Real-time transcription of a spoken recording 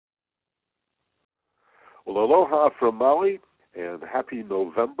Well, aloha from Maui, and happy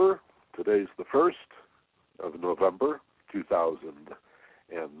November. Today's the 1st of November,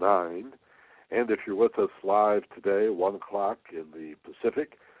 2009. And if you're with us live today, 1 o'clock in the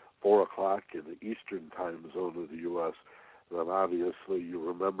Pacific, 4 o'clock in the Eastern time zone of the U.S., then obviously you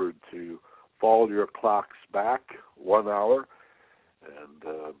remembered to fall your clocks back 1 hour. And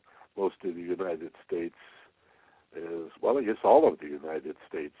most of the United States is, well, I guess all of the United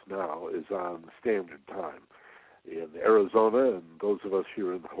States now is on Standard Time. In Arizona and those of us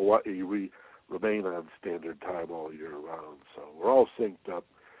here in Hawaii, we remain on Standard Time all year round. So we're all synced up.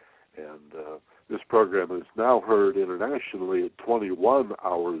 And this program is now heard internationally at 21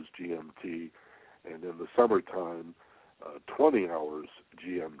 hours GMT, and in the summertime, 20 hours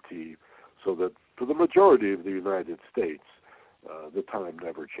GMT, so that for the majority of the United States, the time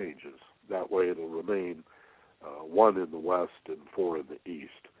never changes. That way it'll remain 1 in the west and 4 in the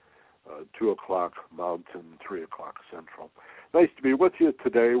east, 2 o'clock Mountain, 3 o'clock Central. Nice to be with you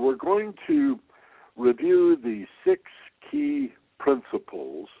today. We're going to review the 6 key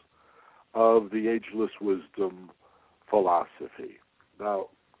principles of the Ageless Wisdom philosophy. Now,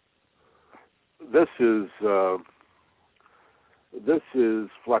 this is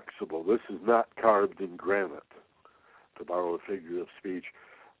flexible. This is not carved in granite, to borrow a figure of speech.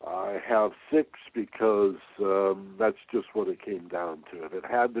 I have 6 because that's just what it came down to. If it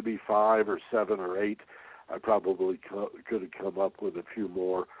had to be 5 or 7 or 8, I probably could have come up with a few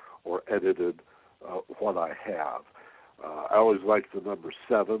more or edited what I have. I always liked the number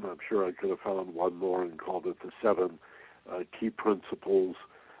 7. I'm sure I could have found one more and called it the 7 key principles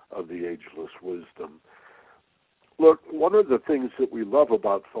of the Ageless Wisdom. Look, one of the things that we love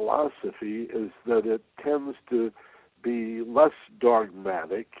about philosophy is that it tends to be less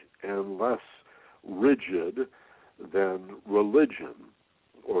dogmatic and less rigid than religion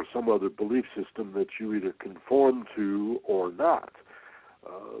or some other belief system that you either conform to or not.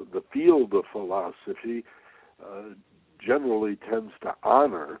 The field of philosophy generally tends to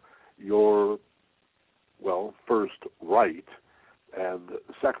honor your, well, first right, and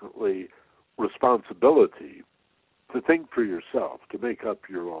secondly, responsibility to think for yourself, to make up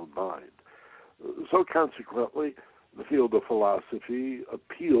your own mind. So consequently, the field of philosophy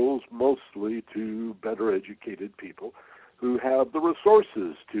appeals mostly to better educated people who have the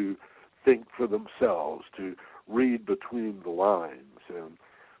resources to think for themselves, to read between the lines, and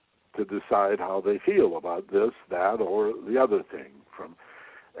to decide how they feel about this, that, or the other thing, from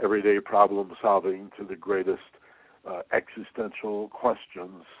everyday problem solving to the greatest existential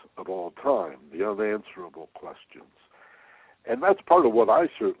questions of all time, the unanswerable questions. And that's part of what I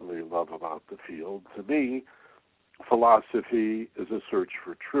certainly love about the field. To me, philosophy is a search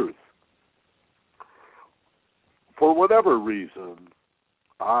for truth. For whatever reason,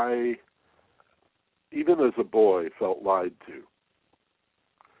 I, even as a boy, felt lied to.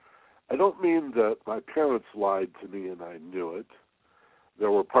 I don't mean that my parents lied to me and I knew it. There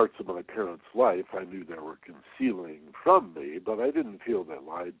were parts of my parents' life I knew they were concealing from me, but I didn't feel they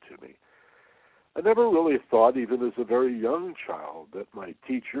lied to me. I never really thought, even as a very young child, that my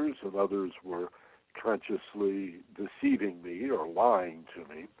teachers and others were consciously deceiving me or lying to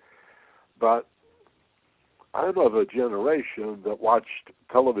me. But I'm of a generation that watched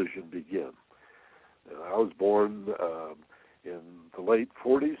television begin. I was born in the late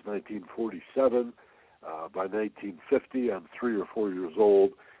 40s, 1947. By 1950, I'm 3 or 4 years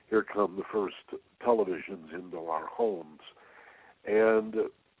old. Here come the first televisions into our homes.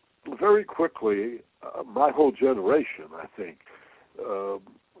 And very quickly, my whole generation, I think,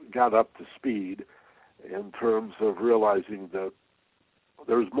 got up to speed in terms of realizing that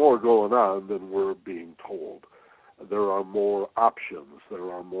there's more going on than we're being told. There are more options.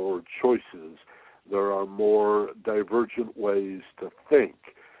 There are more choices. There are more divergent ways to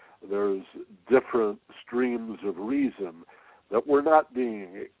think. There's different streams of reason that we're not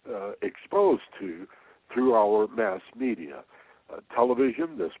being exposed to through our mass media.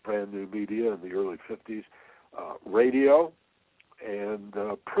 Television, this brand new media in the early 50s, radio, and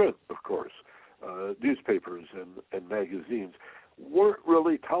print, of course, newspapers and magazines weren't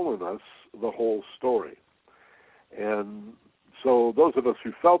really telling us the whole story. And so those of us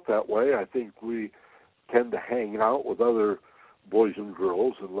who felt that way, I think we tend to hang out with other boys and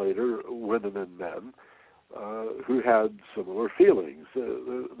girls, and later women and men, who had similar feelings.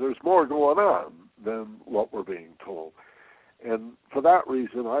 There's more going on than what we're being told. And for that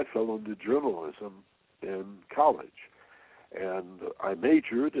reason, I fell into journalism in college. And I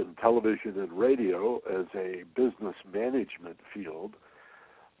majored in television and radio as a business management field,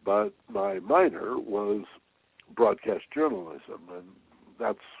 but my minor was broadcast journalism, and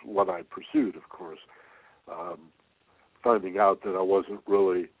that's what I pursued, of course. finding out that I wasn't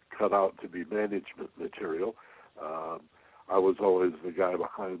really cut out to be management material. I was always the guy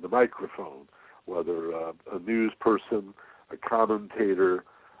behind the microphone, whether a news person, a commentator,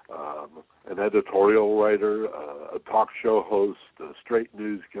 an editorial writer, a talk show host, a straight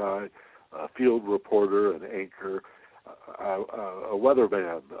news guy, a field reporter, an anchor, a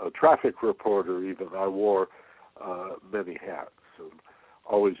weatherman, a traffic reporter even. I wore many hats and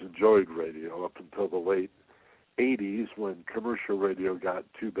always enjoyed radio up until the late 80s when commercial radio got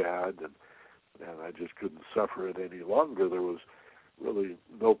too bad and I just couldn't suffer it any longer. There was really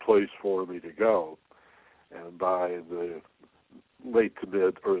no place for me to go. And by the late to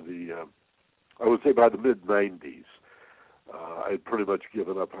mid, or I would say by the mid-90s, I'd pretty much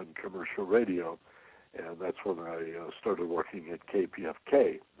given up on commercial radio, and that's when I started working at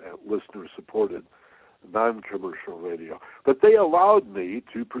KPFK, at listener-supported non-commercial radio. But they allowed me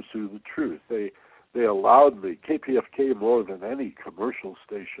to pursue the truth. They allowed me, KPFK more than any commercial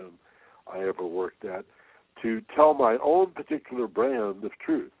station I ever worked at, to tell my own particular brand of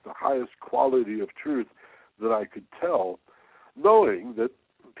truth, the highest quality of truth that I could tell, knowing that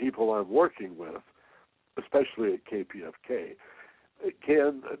people I'm working with, especially at KPFK,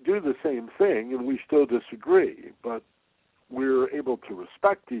 can do the same thing and we still disagree, but we're able to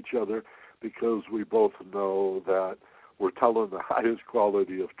respect each other because we both know that we're telling the highest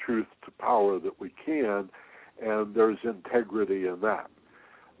quality of truth to power that we can, and there's integrity in that.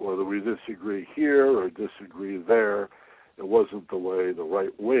 Whether we disagree here or disagree there, it wasn't the way the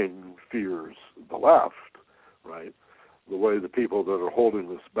right wing fears the left, right? The way the people that are holding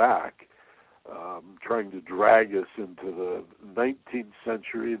us back, trying to drag us into the 19th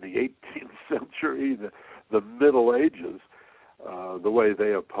century, the 18th century, the Middle Ages, the way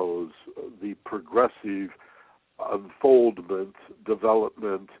they oppose the progressive unfoldment,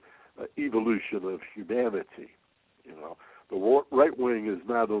 development, evolution of humanity. You know, the right wing is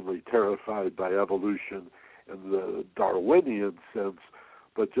not only terrified by evolution in the Darwinian sense,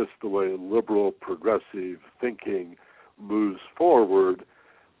 but just the way liberal progressive thinking moves forward,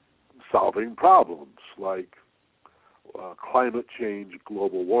 solving problems like climate change,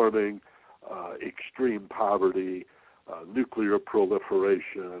 global warming, extreme poverty, nuclear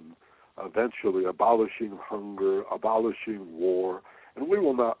proliferation, eventually abolishing hunger, abolishing war, and we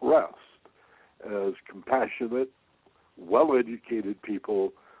will not rest as compassionate, well-educated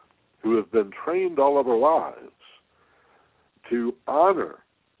people who have been trained all of our lives to honor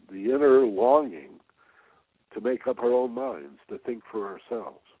the inner longing to make up our own minds, to think for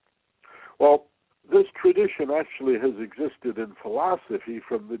ourselves. Well, this tradition actually has existed in philosophy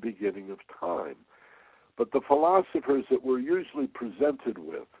from the beginning of time, but the philosophers that we're usually presented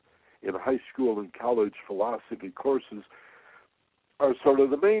with in high school and college philosophy courses are sort of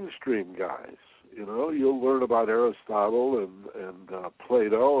the mainstream guys. You know, you'll learn about Aristotle and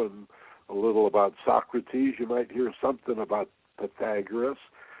Plato and a little about Socrates. You might hear something about Pythagoras.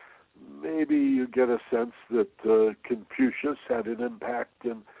 Maybe you get a sense that Confucius had an impact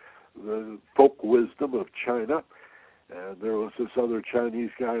in the folk wisdom of China. And there was this other Chinese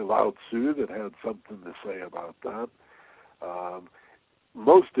guy, Lao Tzu, that had something to say about that.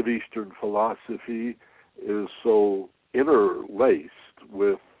 Most of Eastern philosophy is so interlaced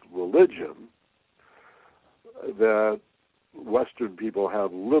with religion that Western people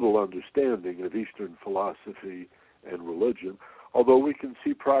have little understanding of Eastern philosophy and religion, although we can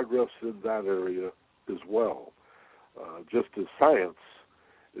see progress in that area as well. Just as science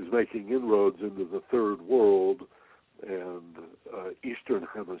is making inroads into the third world and Eastern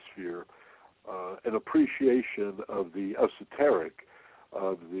hemisphere, an appreciation of the esoteric,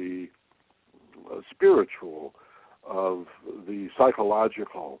 of the spiritual, of the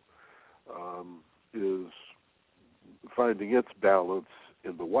psychological is finding its balance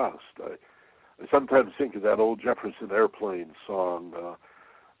in the West. I sometimes think of that old Jefferson Airplane song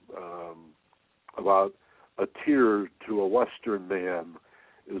about a tear to a Western man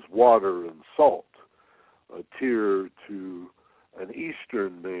is water and salt. A tear to an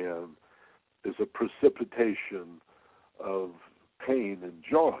Eastern man is a precipitation of pain and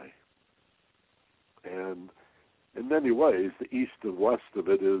joy. And in many ways, the east and west of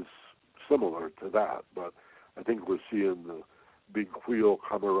it is similar to that, but I think we're seeing the big wheel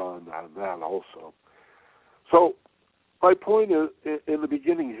come around on that also. So my point is, in the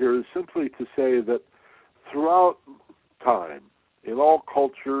beginning here is simply to say that throughout time, in all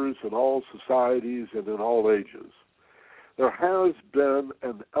cultures, in all societies, and in all ages, there has been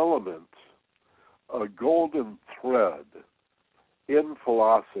an element, a golden thread in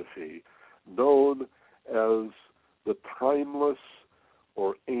philosophy known as the timeless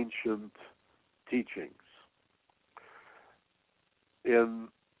or ancient teachings. in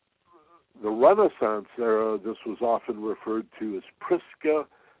the Renaissance era, this was often referred to as prisca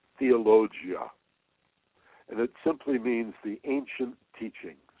theologia, and it simply means the ancient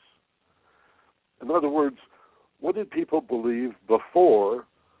teachings. In other words, what did people believe before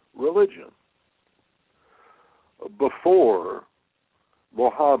religion? Before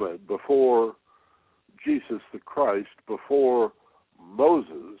Muhammad, before Jesus the Christ, before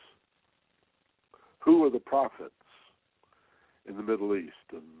Moses, who were the prophets in the Middle East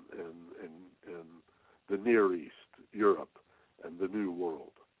and the Near East, Europe, and the New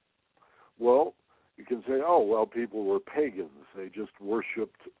World? Well, you can say, oh, well, people were pagans. They just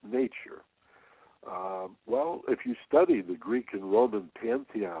worshipped nature. Well, if you study the Greek and Roman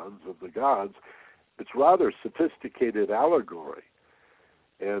pantheons of the gods, it's rather sophisticated allegory.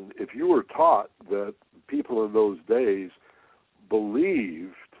 And if you were taught that people in those days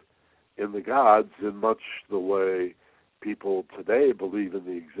believed in the gods in much the way people today believe in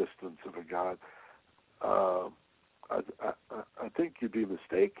the existence of a god, I think you'd be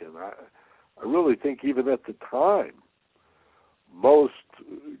mistaken. I really think even at the time, most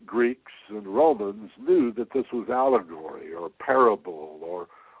Greeks and Romans knew that this was allegory or parable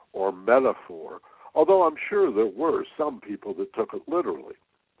or metaphor, although I'm sure there were some people that took it literally.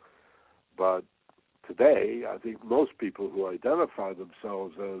 But today, I think most people who identify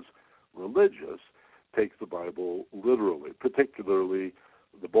themselves as religious take the Bible literally, particularly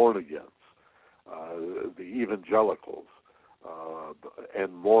the born-agains, the evangelicals,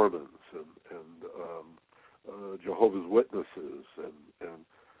 and Mormons, and Jehovah's Witnesses, and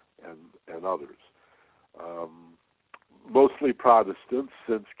others. Mostly Protestants,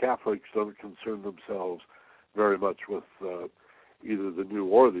 since Catholics don't concern themselves very much with either the New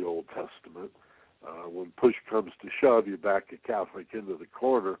or the Old Testament. When push comes to shove, you back a Catholic into the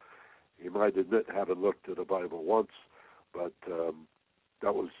corner. He might admit having looked at a Bible once, but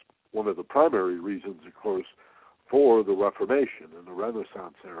that was one of the primary reasons, of course, for the Reformation in the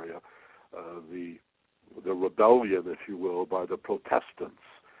Renaissance area, the rebellion, if you will, by the Protestants,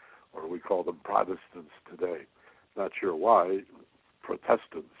 or we call them Protestants today. Not sure why.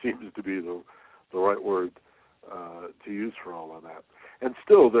 Protestant seems to be the right word to use for all of that. And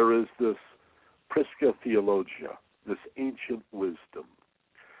still there is this prisca theologia, this ancient wisdom.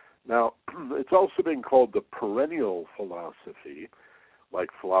 Now, it's also been called the perennial philosophy, like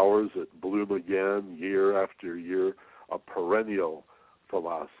flowers that bloom again year after year, a perennial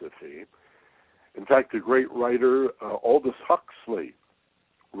philosophy. In fact, the great writer Aldous Huxley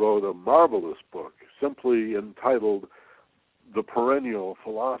wrote a marvelous book simply entitled The Perennial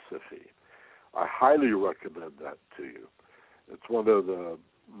Philosophy. I highly recommend that to you. It's one of the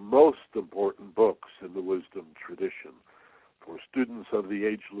most important books in the wisdom tradition for students of the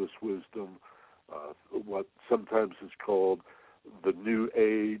Ageless Wisdom, what sometimes is called the New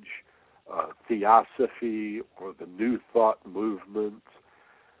Age, theosophy, or the New Thought movement.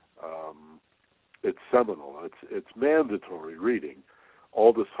 It's seminal. It's mandatory reading.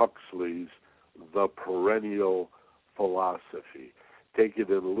 Aldous Huxley's The Perennial Philosophy. Take it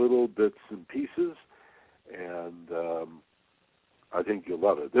in little bits and pieces, and I think you'll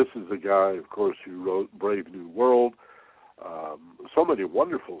love it. This is the guy, of course, who wrote Brave New World, so many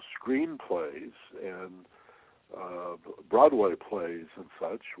wonderful screenplays and Broadway plays and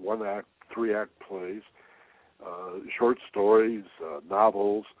such, one-act, three-act plays, short stories,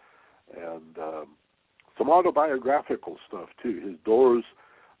 novels, and some autobiographical stuff, too. His Doors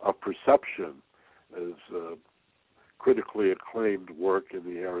of Perception is critically acclaimed work in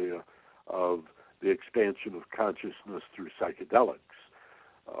the area of the expansion of consciousness through psychedelics.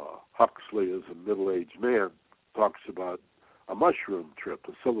 Huxley, as a middle-aged man, talks about a mushroom trip,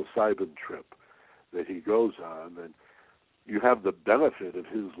 a psilocybin trip that he goes on, and you have the benefit of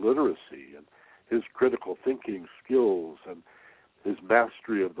his literacy and his critical thinking skills and his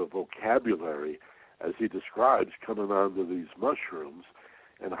mastery of the vocabulary as he describes coming onto these mushrooms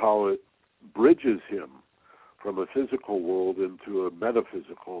and how it bridges him from a physical world into a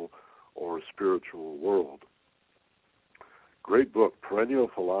metaphysical or a spiritual world. Great book, Perennial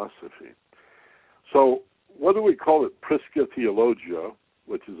Philosophy. So what do we call it? Prisca theologia,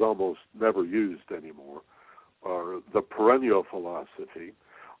 which is almost never used anymore, or the Perennial Philosophy,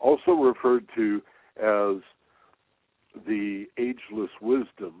 also referred to as the Ageless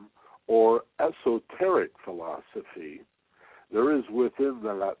Wisdom or Esoteric Philosophy. There is within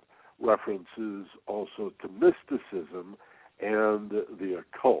that references also to mysticism and the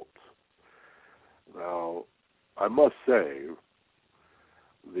occult. Now, I must say,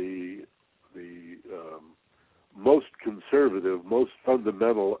 the most conservative, most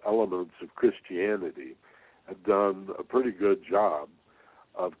fundamental elements of Christianity have done a pretty good job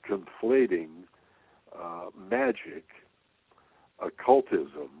of conflating magic,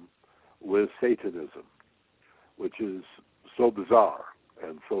 occultism, with Satanism, which is so bizarre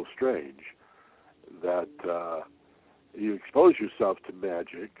and so strange that you expose yourself to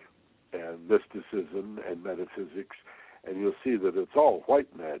magic and mysticism and metaphysics, and you'll see that it's all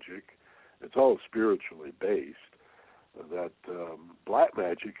white magic, it's all spiritually based, that black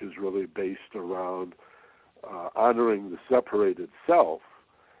magic is really based around honoring the separated self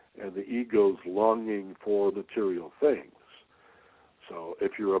and the ego's longing for material things. So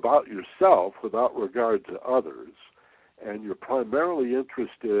if you're about yourself without regard to others, and you're primarily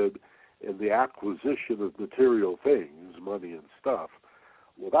interested in the acquisition of material things, money and stuff,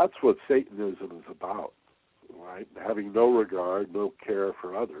 well, that's what Satanism is about, right? Having no regard, no care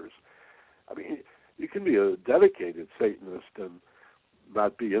for others. I mean, you can be a dedicated Satanist and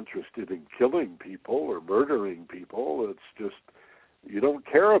not be interested in killing people or murdering people. It's just you don't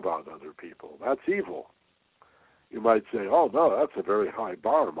care about other people. That's evil. You might say, oh, no, that's a very high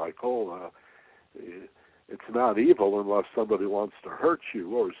bar, Michael. It's not evil unless somebody wants to hurt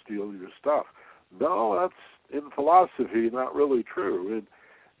you or steal your stuff. No, that's in philosophy not really true.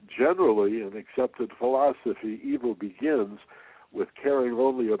 Generally, in accepted philosophy, evil begins with caring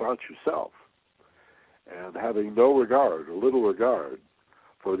only about yourself and having no regard or little regard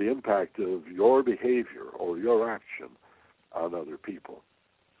for the impact of your behavior or your action on other people.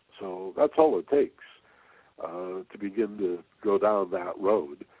 So that's all it takes to begin to go down that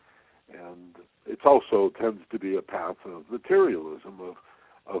road. And it also tends to be a path of materialism,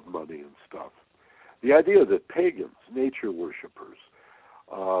 of money and stuff. The idea that pagans, nature worshippers,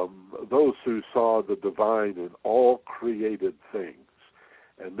 those who saw the divine in all created things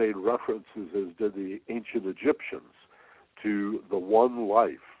and made references, as did the ancient Egyptians, to the one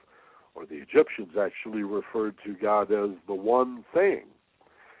life, or the Egyptians actually referred to God as the one thing,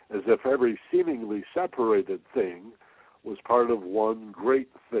 as if every seemingly separated thing was part of one great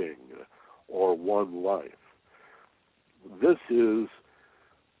thing or one life. This is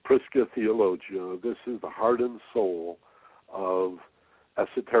prisca theologia. This is the heart and soul of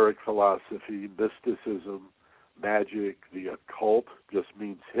esoteric philosophy, mysticism, magic. The occult just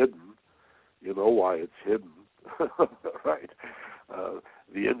means hidden. You know why it's hidden, right?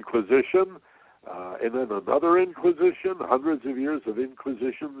 The Inquisition, and then another Inquisition, hundreds of years of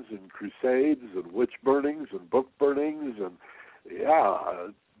Inquisitions and crusades and witch burnings and book burnings, and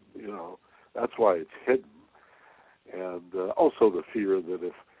that's why it's hidden. And also the fear that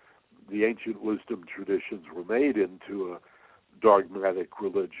if the ancient wisdom traditions were made into a dogmatic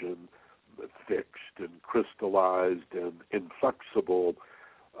religion, fixed and crystallized and inflexible,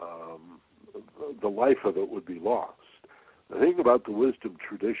 the life of it would be lost. The thing about the wisdom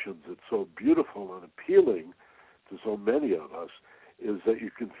traditions that's so beautiful and appealing to so many of us is that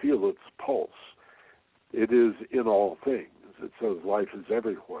you can feel its pulse. It is in all things. It says life is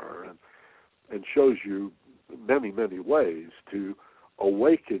everywhere and shows you many, many ways to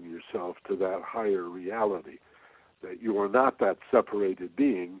awaken yourself to that higher reality, that you are not that separated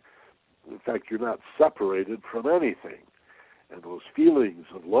being. In fact, you're not separated from anything. And those feelings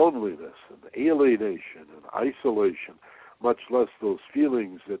of loneliness and alienation and isolation, much less those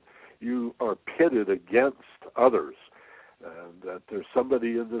feelings that you are pitted against others, and that there's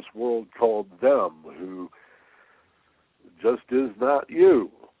somebody in this world called them who just is not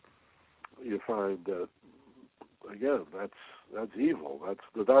you. You find that, again, that's evil. That's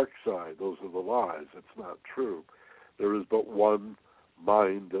the dark side. Those are the lies. It's not true. There is but one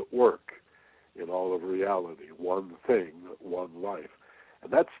mind at work in all of reality, one thing, one life.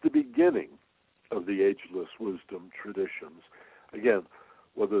 And that's the beginning of the Ageless Wisdom traditions. Again,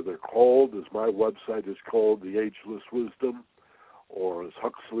 whether they're called, as my website is called, the Ageless Wisdom, or as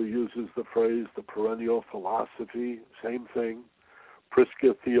Huxley uses the phrase, the Perennial Philosophy, same thing.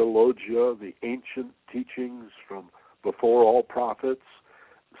 Prisca theologia, the ancient teachings from before all prophets,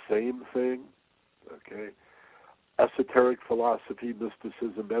 same thing. Okay. Esoteric philosophy,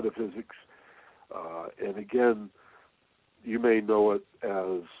 mysticism, metaphysics, and again, you may know it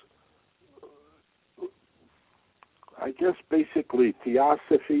as, I guess, basically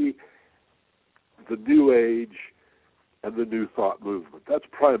theosophy, the New Age, and the New Thought movement. That's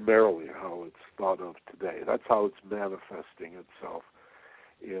primarily how it's thought of today. That's how it's manifesting itself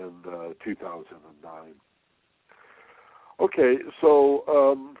in 2009. Okay,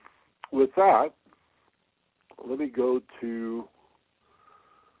 so with that, let me go to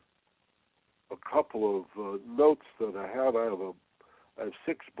a couple of notes that I have. I have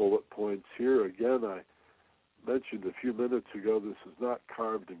 6 bullet points here. Again, I mentioned a few minutes ago, this is not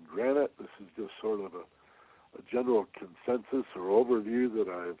carved in granite. This is just sort of general consensus or overview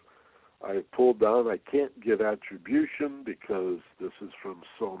that I've pulled down. I can't give attribution because this is from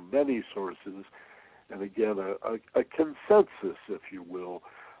so many sources, and again, a consensus, if you will,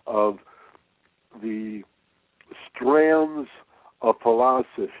 of the strands of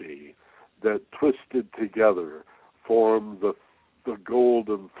philosophy that twisted together form the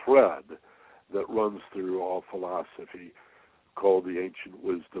golden thread that runs through all philosophy, called the ancient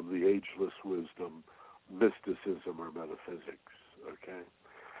wisdom, the ageless wisdom, mysticism, or metaphysics. Okay.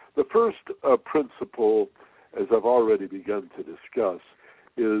 The first principle, as I've already begun to discuss,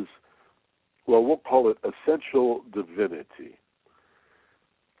 is, well, we'll call it essential divinity.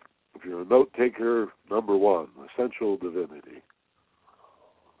 If you're a note taker, number one, essential divinity.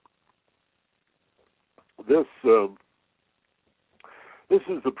 This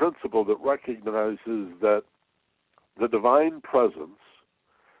is the principle that recognizes that the divine presence,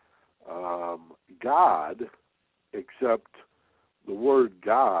 God, except the word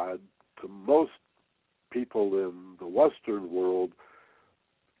God, to most people in the Western world,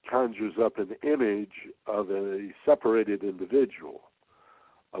 conjures up an image of a separated individual,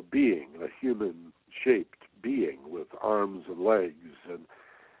 a being, a human-shaped being with arms and legs.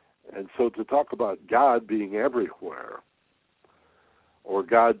 And so to talk about God being everywhere, or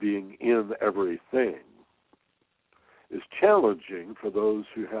God being in everything, is challenging for those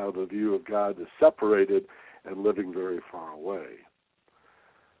who have a view of God as separated and living very far away.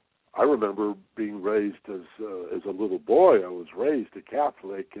 I remember being raised as a little boy. I was raised a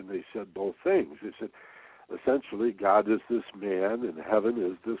Catholic, and they said both things. They said, essentially, God is this man, and heaven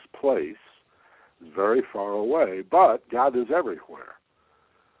is this place. It's very far away, but God is everywhere.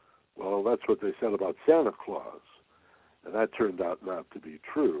 Well, that's what they said about Santa Claus, and that turned out not to be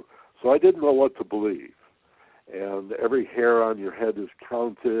true. So I didn't know what to believe. And every hair on your head is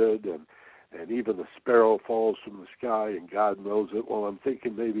counted, and even a sparrow falls from the sky, and God knows it. Well, I'm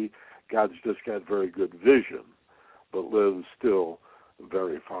thinking maybe God's just got very good vision, but lives still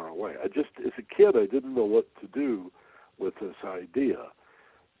very far away. As a kid, I didn't know what to do with this idea,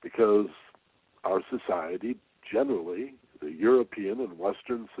 because our society, generally, the European and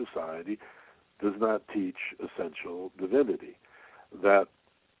Western society, does not teach essential divinity. That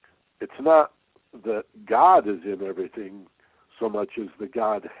it's not that God is in everything so much as the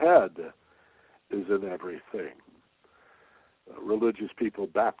Godhead is in everything. Religious people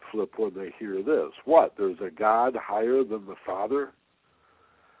backflip when they hear this. What? There's a God higher than the Father?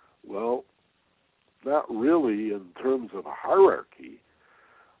 Well, not really in terms of a hierarchy,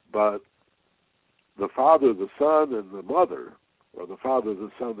 but the Father, the Son, and the Mother, or the Father,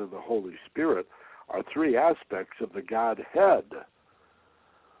 the Son, and the Holy Spirit, are three aspects of the Godhead.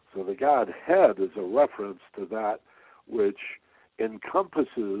 So the Godhead is a reference to that which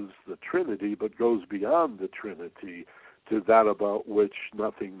encompasses the Trinity but goes beyond the Trinity to that about which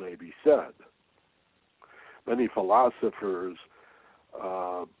nothing may be said. Many philosophers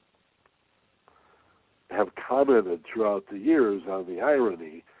have commented throughout the years on the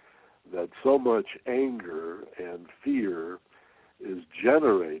irony that so much anger and fear is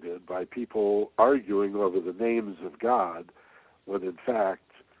generated by people arguing over the names of God, when in fact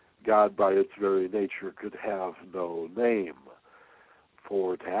God by its very nature could have no name.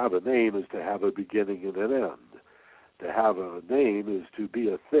 For to have a name is to have a beginning and an end. To have a name is to be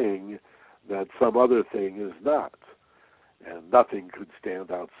a thing that some other thing is not. And nothing could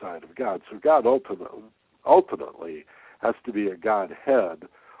stand outside of God. So God ultimately has to be a Godhead,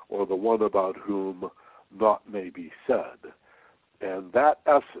 or the one about whom naught may be said. And that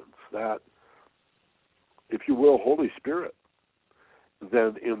essence, that, if you will, Holy Spirit,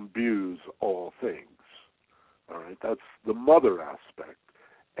 then imbues all things. All right, that's the mother aspect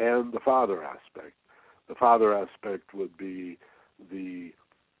and the father aspect. The father aspect would be the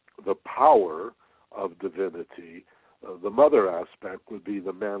power of divinity. The mother aspect would be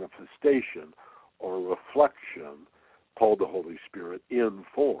the manifestation or reflection, called the Holy Spirit, in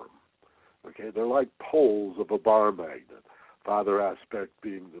form. Okay, they're like poles of a bar magnet. Father aspect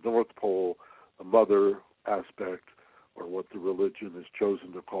being the North Pole, the mother aspect, or what the religion has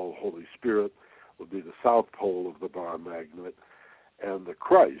chosen to call Holy Spirit, would be the South Pole of the bar magnet, and the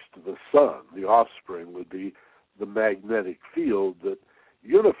Christ, the Son, the offspring, would be the magnetic field that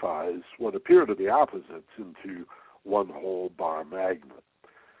unifies what appear to be opposites into one whole bar magnet.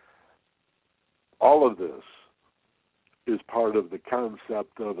 All of this is part of the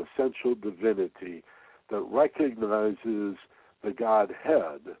concept of essential divinity that recognizes the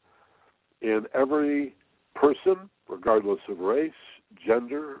Godhead in every person, regardless of race,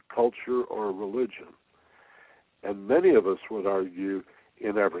 gender, culture, or religion. And many of us would argue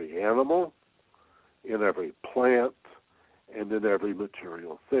in every animal, in every plant and in every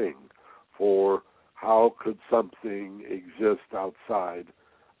material thing. For how could something exist outside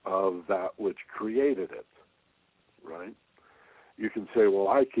of that which created it, right? You can say, well,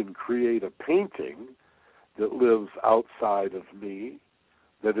 I can create a painting that lives outside of me,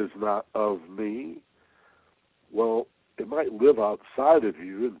 that is not of me. Well, it might live outside of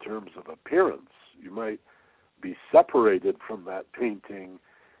you in terms of appearance. You might be separated from that painting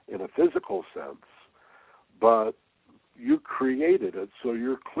in a physical sense, but you created it, so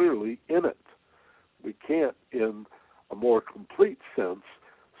you're clearly in it. We can't, in a more complete sense,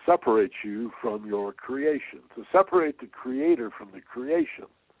 separate you from your creation. To separate the creator from the creation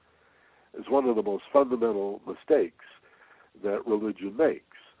is one of the most fundamental mistakes that religion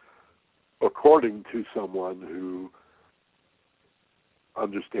makes, according to someone who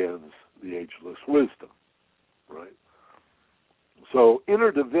understands the ageless wisdom, right? So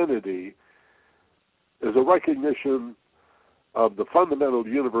inner divinity is a recognition of the fundamental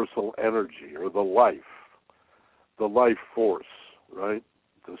universal energy, or the life force, right?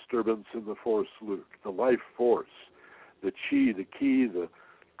 Disturbance in the force, Luke. The life force, the chi, the ki, the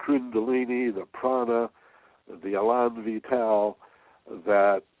kundalini, the prana, the elan vital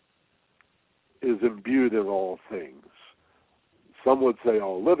that is imbued in all things. Some would say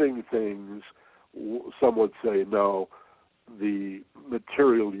all living things. Some would say no, the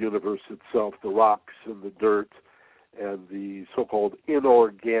material universe itself, the rocks and the dirt and the so-called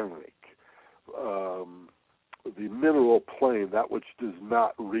inorganic, the mineral plane, that which does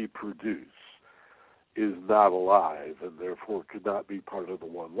not reproduce, is not alive and therefore could not be part of the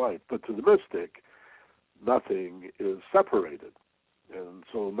one life. But to the mystic, nothing is separated, and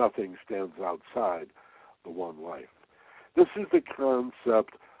so nothing stands outside the one life. This is the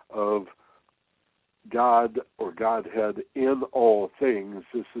concept of God or Godhead in all things.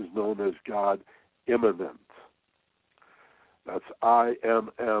 This is known as God immanent. That's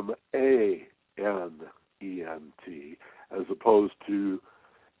I-M-M-A-N-E-N-T, as opposed to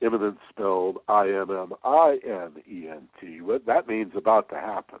immanent spelled I-M-M-I-N-E-N-T. What that means about to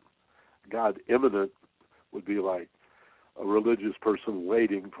happen. God immanent would be like a religious person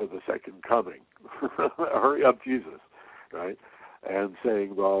waiting for the second coming. Hurry up, Jesus, right? And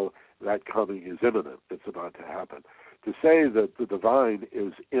saying, well, that coming is imminent. It's about to happen. To say that the divine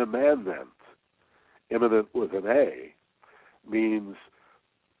is immanent, immanent with an A, means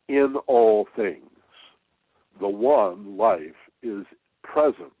in all things. The one life is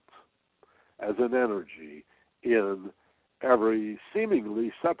present as an energy in every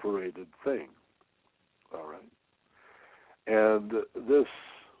seemingly separated thing. All right? And this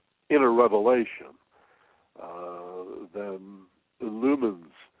inner revelation then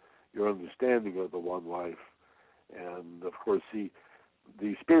illumines your understanding of the one life. And, of course, the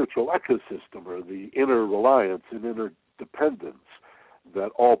spiritual ecosystem, or the inner reliance and inner dependence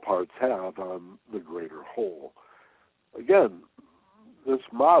that all parts have on the greater whole. Again, this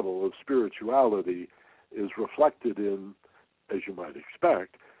model of spirituality is reflected in, as you might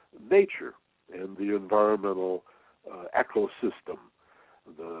expect, nature and the environmental ecosystem,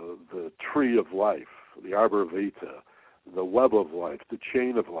 the tree of life, the arbor vitae, the web of life, the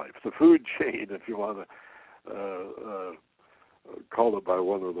chain of life, the food chain, if you want to call it by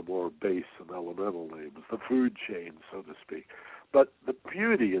one of the more base and elemental names, the food chain, so to speak. But the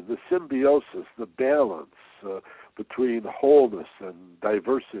beauty and the symbiosis, the balance between wholeness and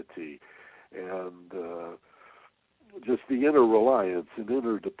diversity, and just the inner reliance and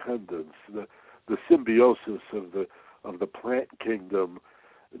interdependence, the symbiosis of the plant kingdom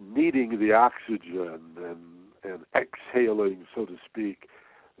needing the oxygen and exhaling, so to speak.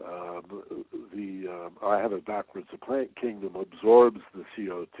 I have it backwards. The plant kingdom absorbs the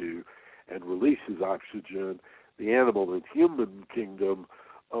CO2 and releases oxygen. The animal and human kingdom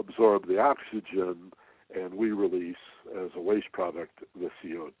absorb the oxygen, and we release, as a waste product, the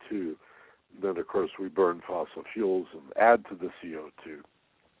CO2. Then, of course, we burn fossil fuels and add to the CO2.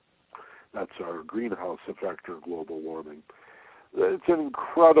 That's our greenhouse effect, or global warming. It's an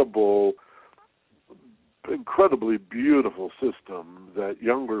incredibly beautiful system that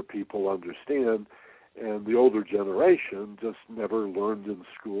younger people understand, and the older generation just never learned in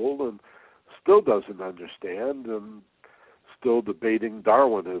school and still doesn't understand, and still debating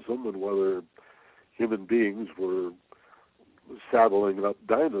Darwinism and whether human beings were saddling up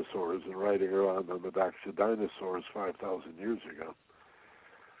dinosaurs and riding around on the backs of dinosaurs 5,000 years ago.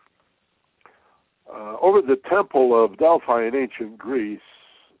 Over the temple of Delphi in ancient Greece,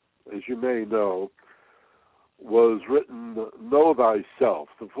 as you may know, was written, "Know thyself,"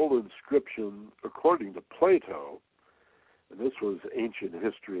 the full inscription according to Plato, and this was ancient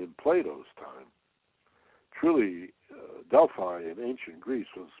history in Plato's time. truly, Delphi in ancient Greece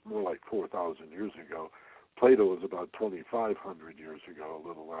was more like 4,000 years ago. Plato was about 2,500 years ago, a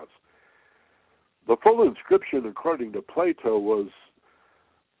little less. The full inscription, according to Plato, was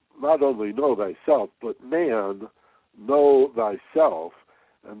not only know thyself, but man, know thyself,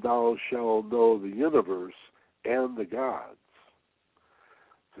 and thou shalt know the universe and the gods.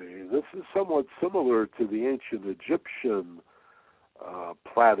 See, this is somewhat similar to the ancient Egyptian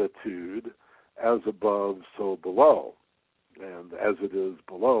platitude, as above, so below. And as it is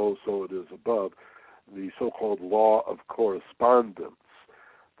below, so it is above, the so-called law of correspondence,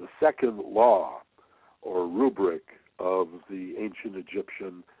 the second law or rubric of the ancient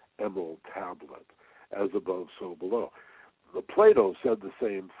Egyptian emerald tablet, as above, so below. Plato said the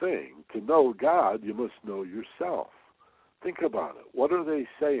same thing. To know God, you must know yourself. Think about it. What are they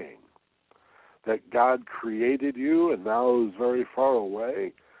saying? That God created you and now is very far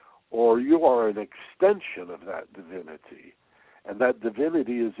away? Or you are an extension of that divinity, and that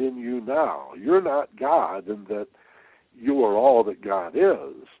divinity is in you now. You're not God in that you are all that God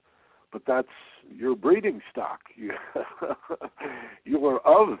is, but that's your breeding stock. You are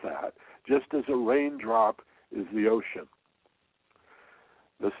of that, just as a raindrop is the ocean.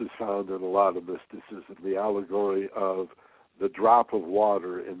 This is found in a lot of mysticism, the allegory of the drop of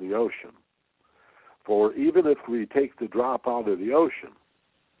water in the ocean. For even if we take the drop out of the ocean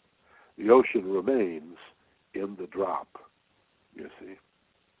remains in the drop, you see.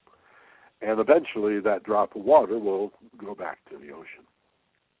 And eventually that drop of water will go back to the ocean.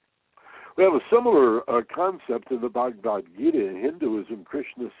 We have a similar concept in the Bhagavad Gita. In Hinduism,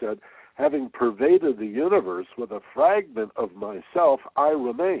 Krishna said, having pervaded the universe with a fragment of myself, I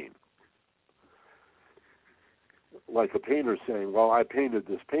remain. Like a painter saying, well, I painted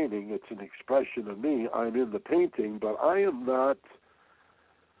this painting, it's an expression of me, I'm in the painting, but I am not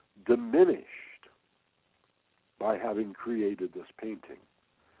diminished by having created this painting.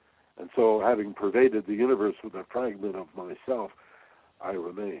 And so, having pervaded the universe with a fragment of myself, I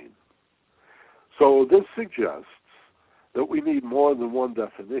remain. So this suggests that we need more than one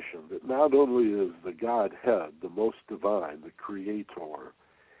definition, that not only is the Godhead, the most divine, the creator,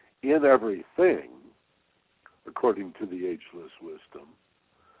 in everything, according to the Ageless Wisdom,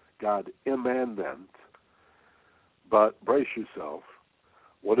 God immanent, but brace yourself,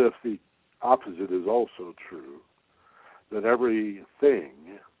 what if the opposite is also true, that everything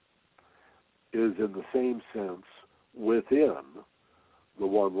is in the same sense within the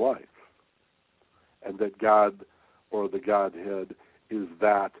one life, and that God or the Godhead is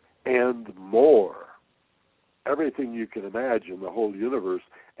that and more. Everything you can imagine, the whole universe,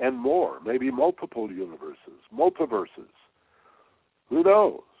 and more, maybe multiple universes, multiverses. Who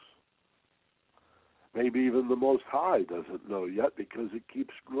knows? Maybe even the Most High doesn't know yet because it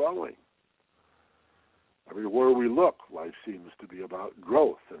keeps growing. Everywhere we look, life seems to be about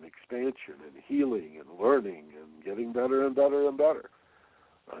growth and expansion and healing and learning and getting better and better and better.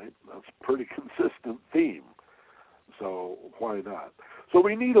 Right? That's a pretty consistent theme. So why not? So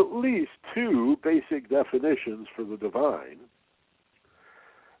we need at least two basic definitions for the divine.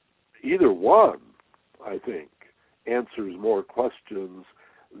 Either one, I think, answers more questions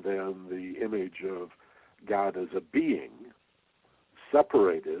than the image of God as a being,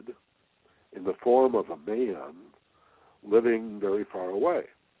 separated in the form of a man living very far away.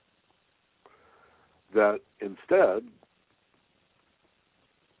 That instead,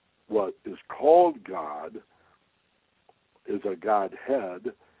 what is called God is a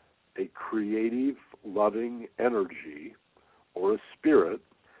Godhead, a creative, loving energy, or a spirit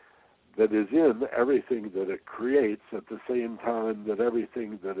that is in everything that it creates at the same time that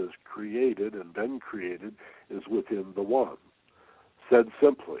everything that is created and been created is within the one. Said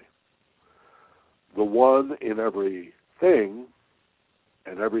simply, the one in everything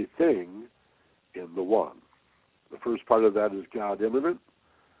and everything in the one. The first part of that is God immanent,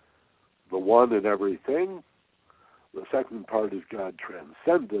 the one in everything. The second part is God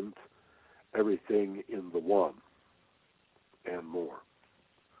transcendent, everything in the one, and more.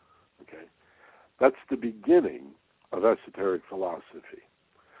 Okay, that's the beginning of esoteric philosophy,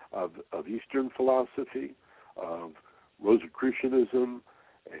 of Eastern philosophy, of Rosicrucianism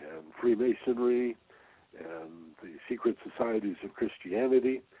and Freemasonry and the secret societies of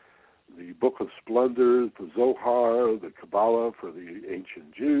Christianity, the Book of Splendors, the Zohar, the Kabbalah for the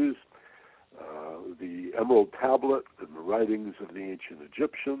ancient Jews, the Emerald Tablet and the writings of the ancient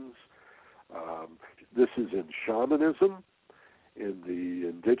Egyptians. This is in shamanism, in the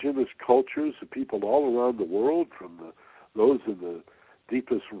indigenous cultures of people all around the world, from those in the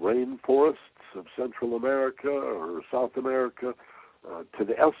deepest rainforests of Central America or South America to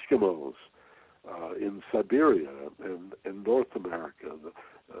the Eskimos in Siberia and in North America,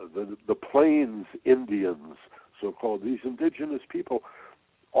 the Plains Indians, so-called, these indigenous people,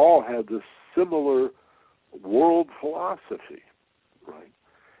 all had this similar world philosophy, right?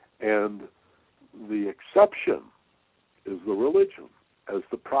 And the exception is the religion as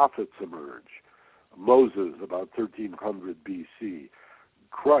the prophets emerge. Moses, about 1300 BC.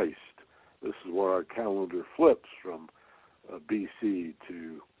 Christ, this is where our calendar flips from BC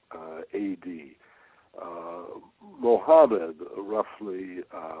to AD. Muhammad, roughly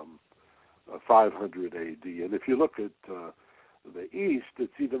 500 AD. And if you look at the East,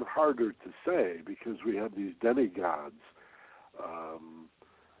 it's even harder to say because we have these demigods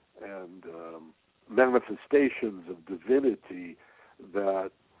and manifestations of divinity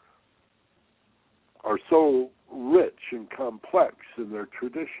that are so rich and complex in their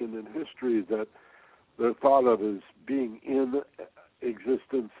tradition and history that they're thought of as being in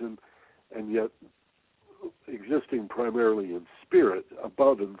existence and yet existing primarily in spirit,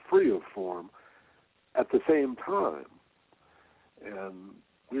 above and free of form, at the same time. And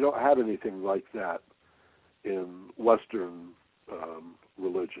we don't have anything like that in Western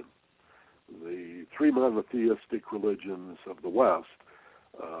religion. The three monotheistic religions of the West,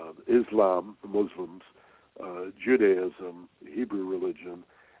 Islam, the Muslims, Judaism, Hebrew religion,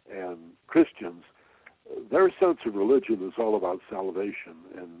 and Christians, their sense of religion is all about salvation,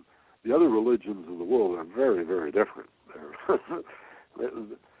 and the other religions of the world are very, very different.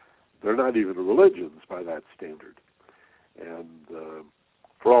 They're not even religions by that standard. And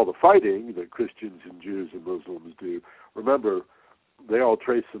for all the fighting that Christians and Jews and Muslims do, remember, they all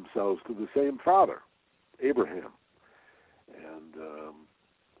trace themselves to the same father, Abraham. And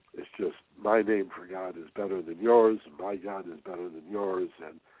it's just, my name for God is better than yours, and my God is better than yours,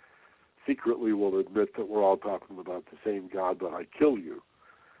 and secretly we'll admit that we're all talking about the same God, but I kill you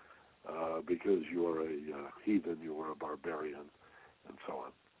because you are a heathen, you are a barbarian, and so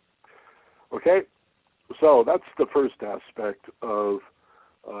on. Okay? So that's the first aspect of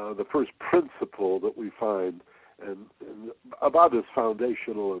the first principle that we find, and about as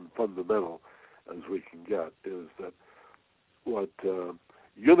foundational and fundamental as we can get, is that what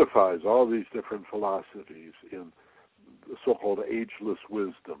unifies all these different philosophies in the so-called Ageless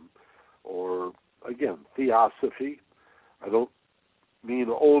Wisdom, or, again, theosophy. I don't mean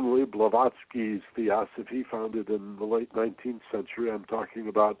only Blavatsky's theosophy founded in the late 19th century. I'm talking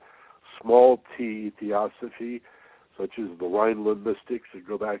about small t theosophy, such as the Rhineland mystics that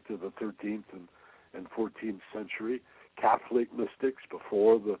go back to the 13th and 14th century, Catholic mystics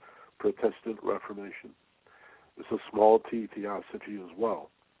before the Protestant Reformation. It's a small t theosophy as well.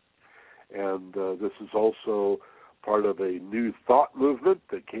 And this is also part of a new thought movement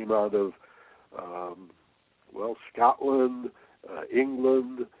that came out of, Scotland,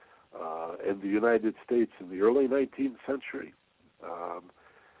 England, and the United States in the early 19th century,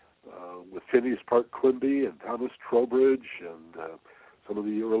 with Phineas Park Quimby and Thomas Trowbridge and some of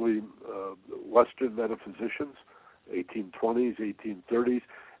the early Western metaphysicians, 1820s, 1830s.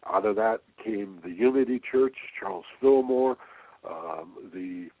 Out of that came the Unity Church, Charles Fillmore,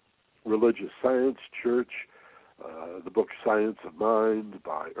 the Religious Science Church, the book Science of Mind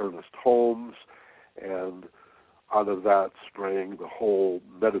by Ernest Holmes, and out of that sprang the whole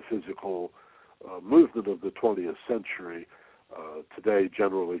metaphysical movement of the 20th century, today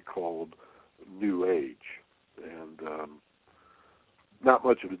generally called New Age. And not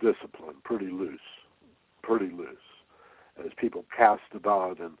much of a discipline, pretty loose, as people cast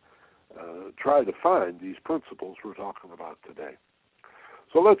about and try to find these principles we're talking about today.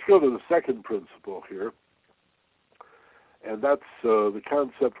 So let's go to the second principle here, and that's the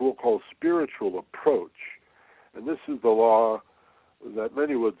concept we'll call spiritual approach. And this is the law that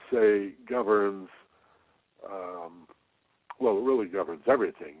many would say governs, it really governs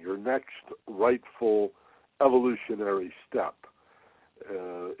everything. Your next rightful evolutionary step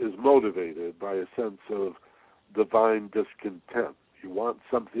is motivated by a sense of divine discontent. You want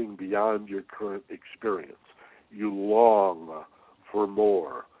something beyond your current experience. You long for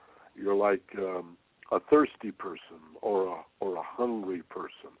more. You're like a thirsty person or a hungry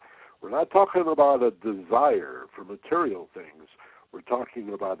person. We're not talking about a desire for material things. We're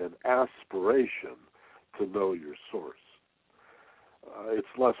talking about an aspiration to know your source. It's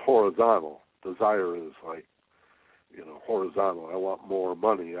less horizontal. Desire is like, horizontal. I want more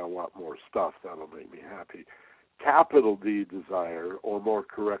money. I want more stuff. That'll make me happy. Capital D, desire, or more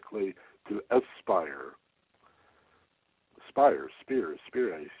correctly, to aspire.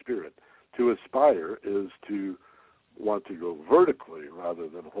 Spirit. To aspire is to want to go vertically rather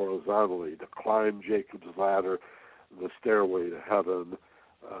than horizontally, to climb Jacob's ladder, the stairway to heaven,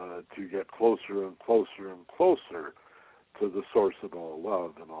 to get closer and closer and closer to the source of all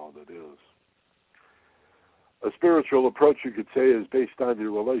love and all that is. A spiritual approach, you could say, is based on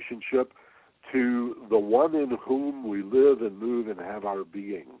your relationship to the one in whom we live and move and have our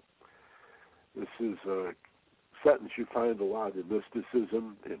being. This is a sentence you find a lot in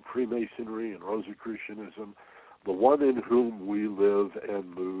mysticism, in Freemasonry, and Rosicrucianism, the one in whom we live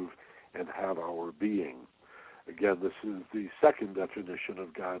and move and have our being. Again, this is the second definition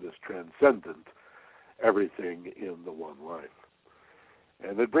of God as transcendent, everything in the one life.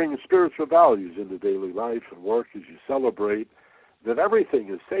 And it brings spiritual values into daily life and work as you celebrate that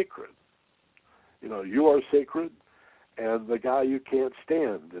everything is sacred. You know, you are sacred, and the guy you can't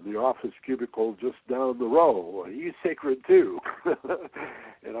stand in the office cubicle just down the row, he's sacred too.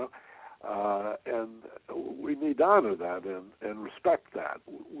 You know, and we need to honor that and respect that.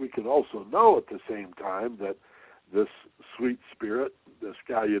 We can also know at the same time that this sweet spirit, this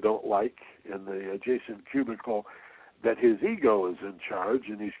guy you don't like in the adjacent cubicle, that his ego is in charge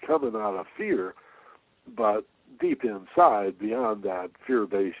and he's coming out of fear, but deep inside, beyond that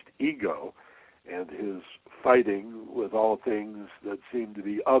fear-based ego and his fighting with all things that seem to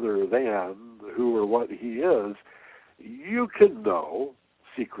be other than who or what he is, you can know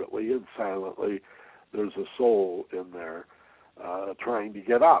secretly and silently there's a soul in there trying to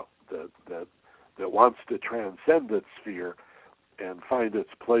get out, that wants to transcend its fear and find its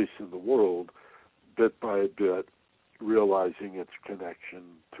place in the world bit by bit, realizing its connection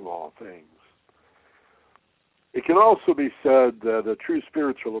to all things. It can also be said that a true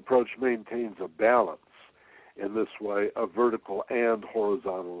spiritual approach maintains a balance in this way of vertical and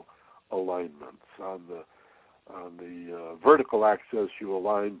horizontal alignments. On the vertical axis, you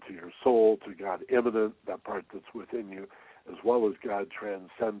align to your soul, to God immanent, that part that's within you, as well as God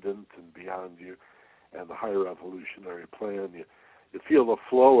transcendent and beyond you, and the higher evolutionary plan. You feel the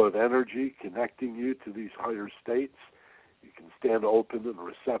flow of energy connecting you to these higher states. You can stand open and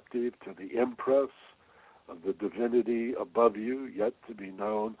receptive to the impress of the divinity above you, yet to be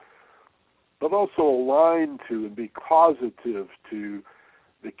known, but also align to and be causative to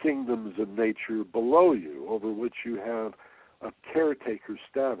the kingdoms of nature below you, over which you have a caretaker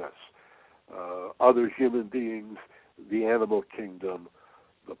status. Other human beings, the animal kingdom,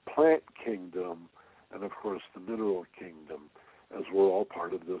 the plant kingdom, and of course the mineral kingdom, as we're all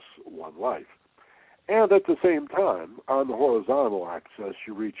part of this one life. And at the same time, on the horizontal axis,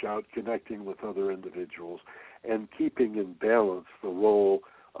 you reach out, connecting with other individuals and keeping in balance the role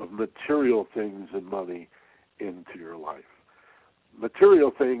of material things and money into your life.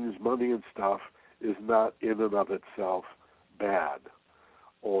 Material things, money and stuff, is not in and of itself bad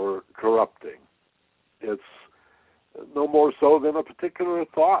or corrupting. It's no more so than a particular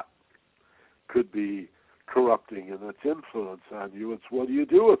thought could be corrupting in its influence on you. It's what do you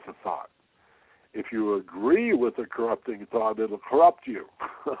do with the thought? If you agree with a corrupting thought, it'll corrupt you.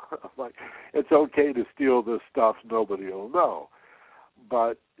 Like, it's okay to steal this stuff, nobody will know.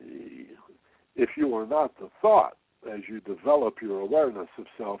 But if you are not the thought, as you develop your awareness of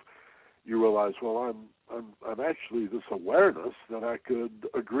self, you realize, well, I'm actually this awareness that I could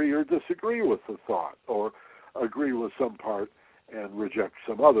agree or disagree with the thought, or agree with some part and reject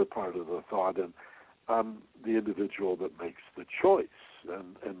some other part of the thought, and I'm the individual that makes the choice,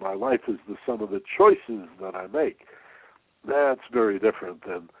 and my life is the sum of the choices that I make. That's very different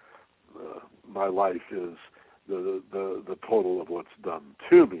than my life is the total of what's done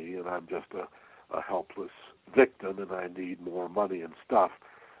to me, and I'm just a helpless victim, and I need more money and stuff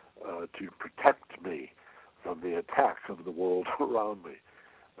to protect me from the attack of the world around me.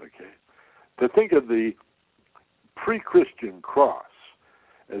 Okay, to think of the pre-Christian cross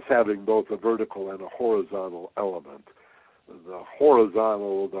as having both a vertical and a horizontal element. The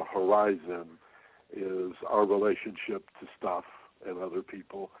horizontal, the horizon, is our relationship to stuff and other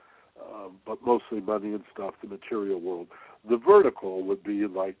people, but mostly money and stuff, the material world. The vertical would be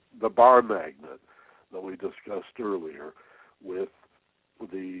like the bar magnet that we discussed earlier, with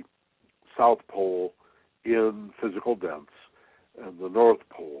the South Pole in physical dense and the North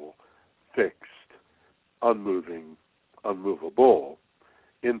Pole fixed, unmoving, unmovable,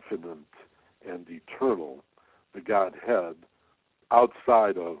 infinite and eternal, the Godhead,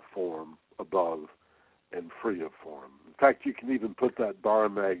 outside of form, above, and free of form. In fact, you can even put that bar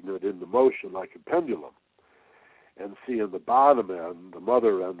magnet into motion like a pendulum and see in the bottom end, the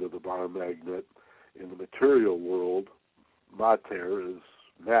mother end of the bar magnet, in the material world, mater is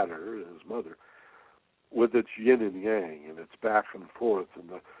matter, is mother, with its yin and yang and its back and forth and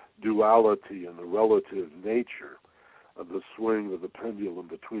the duality and the relative nature of the swing of the pendulum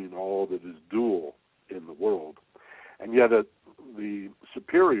between all that is dual in the world. And yet at the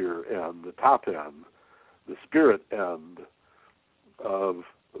superior end, the top end, the spirit end of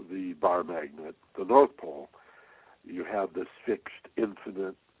the bar magnet, the North Pole, you have this fixed,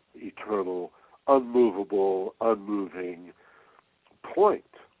 infinite, eternal, unmovable, unmoving point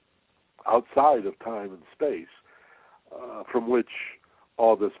outside of time and space from which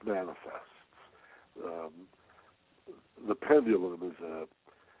all this manifests. The pendulum is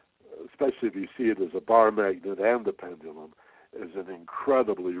especially if you see it as a bar magnet and a pendulum, is an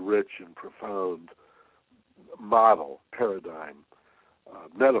incredibly rich and profound model, paradigm,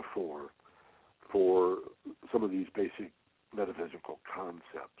 metaphor for some of these basic metaphysical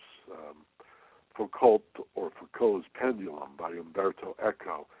concepts. Foucault or Foucault's pendulum by Umberto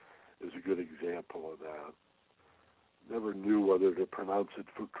Eco is a good example of that. Never knew whether to pronounce it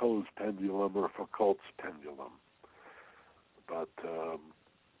Foucault's pendulum or Foucault's pendulum. But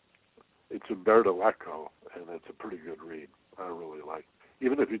it's Umberto Eco, and it's a pretty good read. I really like it,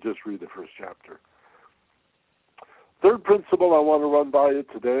 even if you just read the first chapter. Third principle I want to run by you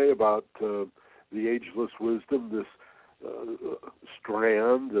today about the Ageless Wisdom, this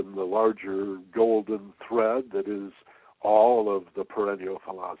strand and the larger golden thread that is all of the Perennial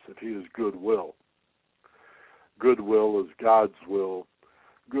Philosophy, is goodwill. Goodwill is God's will.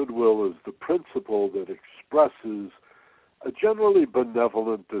 Goodwill is the principle that expresses a generally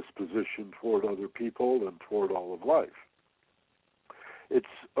benevolent disposition toward other people and toward all of life. It's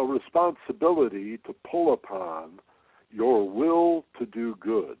a responsibility to pull upon your will to do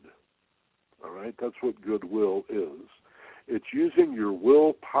good. All right? That's what goodwill is. It's using your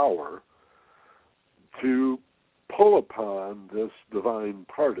willpower to pull upon this divine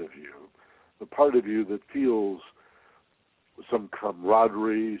part of you, the part of you that feels some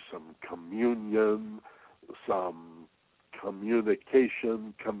camaraderie, some communion, some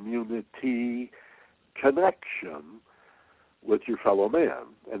communication, community, connection with your fellow man,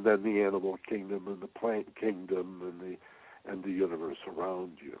 and then the animal kingdom and the plant kingdom and the universe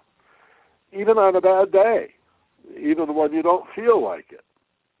around you. Even on a bad day, even when you don't feel like it.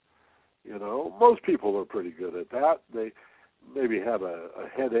 You know, most people are pretty good at that. They maybe have a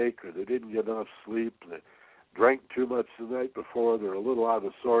headache, or they didn't get enough sleep, they drank too much the night before, they're a little out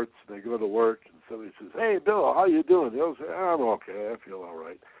of sorts, and they go to work, and somebody says, "Hey, Bill, how you doing?" He'll say, "I'm okay, I feel all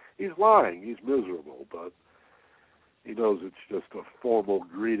right." He's lying, he's miserable, but he knows it's just a formal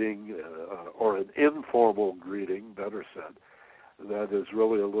greeting, or an informal greeting, better said. That is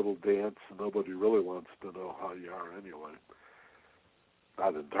really a little dance, and nobody really wants to know how you are anyway.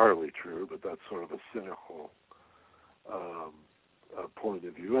 Not entirely true, but that's sort of a cynical point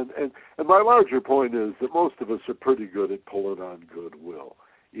of view. And my larger point is that most of us are pretty good at pulling on goodwill,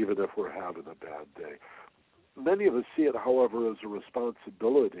 even if we're having a bad day. Many of us see it, however, as a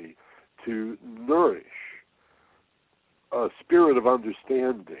responsibility to nourish a spirit of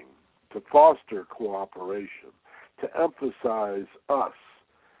understanding, to foster cooperation, to emphasize us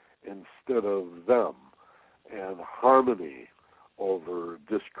instead of them, and harmony over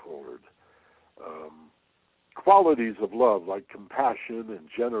discord. Qualities of love like compassion and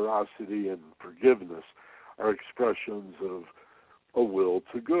generosity and forgiveness are expressions of a will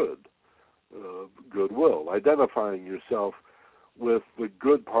to good, goodwill, identifying yourself with the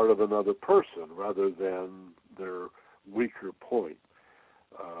good part of another person rather than their weaker point,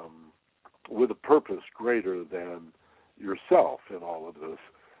 with a purpose greater than yourself in all of this,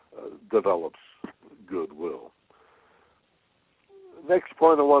 develops goodwill. Next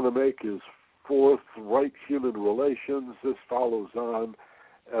point I want to make is fourth, right human relations. This follows on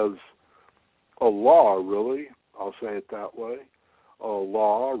as a law, really. I'll say it that way. A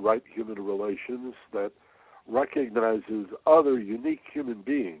law, right human relations, that recognizes other unique human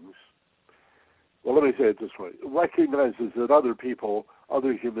beings. Well, let me say it this way. Recognizes that other people,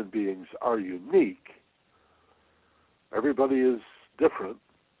 other human beings are unique. Everybody is different,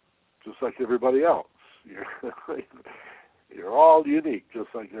 just like everybody else. You're all unique, just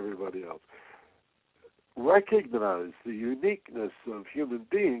like everybody else. Recognize the uniqueness of human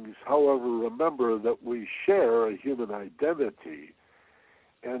beings, however, remember that we share a human identity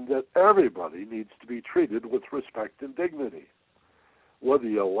and that everybody needs to be treated with respect and dignity. Whether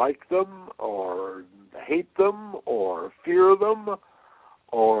you like them or hate them or fear them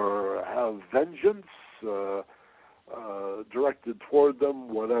or have vengeance directed toward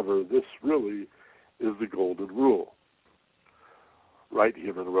them, whatever, this really is the golden rule. Right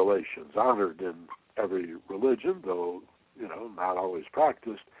human relations, honored in every religion, though, not always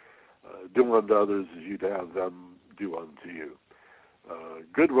practiced. Do unto others as you'd have them do unto you.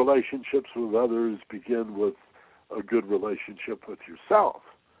 Good relationships with others begin with a good relationship with yourself.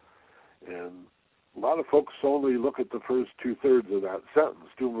 And A lot of folks only look at the first two-thirds of that sentence,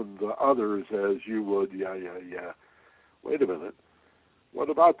 doing the others as you would, yeah. Wait a minute. What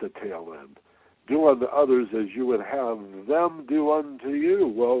about the tail end? Do unto others as you would have them do unto you.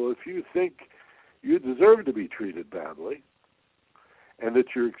 Well, if you think you deserve to be treated badly, and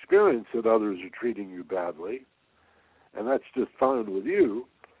that your experience that others are treating you badly, and that's just fine with you,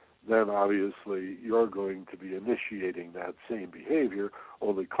 then obviously you're going to be initiating that same behavior,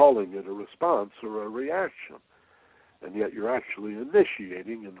 only calling it a response or a reaction. And yet you're actually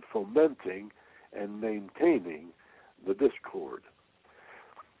initiating and fomenting and maintaining the discord.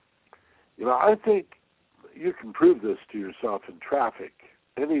 I think you can prove this to yourself in traffic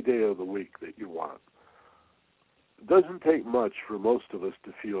any day of the week that you want. It doesn't take much for most of us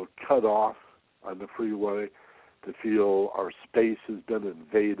to feel cut off on the freeway, to feel our space has been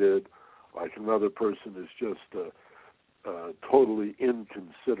invaded, like another person is just a totally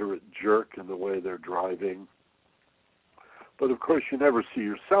inconsiderate jerk in the way they're driving. But of course, you never see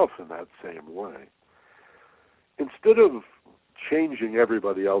yourself in that same way. Instead of changing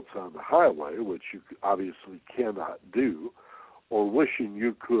everybody else on the highway, which you obviously cannot do, or wishing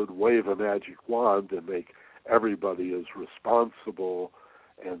you could wave a magic wand and make everybody as responsible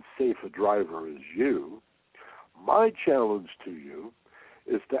and safe a driver as you, my challenge to you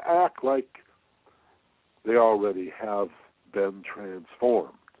is to act like they already have been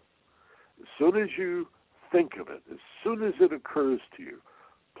transformed. As soon as you think of it, as soon as it occurs to you,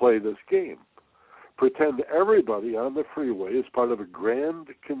 play this game. Pretend everybody on the freeway is part of a grand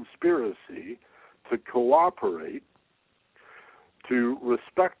conspiracy to cooperate, to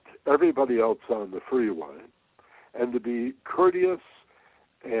respect everybody else on the freeway, and to be courteous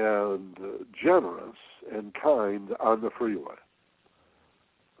and generous and kind on the freeway.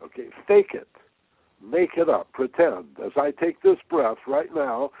 Okay, fake it. Make it up. Pretend. As I take this breath right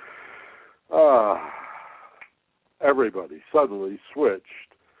now, everybody suddenly switched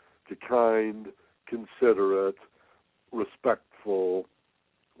to kind, considerate, respectful,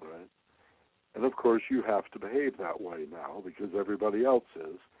 right? And of course you have to behave that way now because everybody else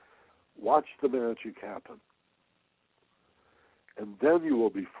is. Watch the magic happen. And then you will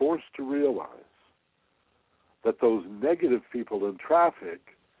be forced to realize that those negative people in traffic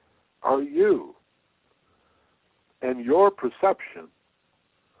are you. And your perception,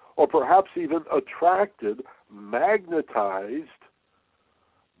 or perhaps even attracted, magnetized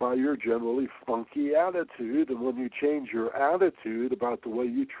by your generally funky attitude. And when you change your attitude about the way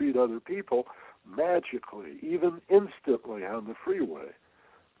you treat other people, magically, even instantly on the freeway,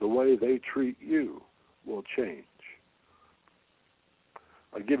 the way they treat you will change.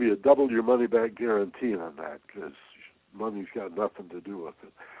 I'll give you a double your money back guarantee on that because money's got nothing to do with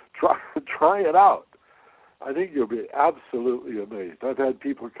it. Try it out. I think you'll be absolutely amazed. I've had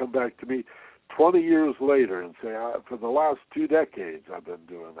people come back to me 20 years later and say, for the last 2 decades I've been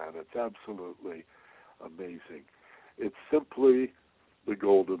doing that. It's absolutely amazing. It's simply the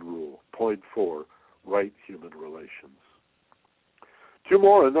golden rule. Point 4, right human relations. 2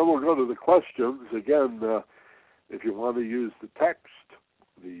 more, and then we'll go to the questions. Again, if you want to use the text,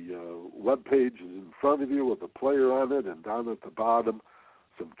 the web page is in front of you with a player on it, and down at the bottom,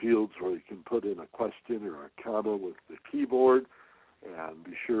 some fields where you can put in a question or a comma with the keyboard, and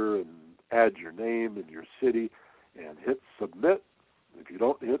be sure and add your name and your city and hit submit. If you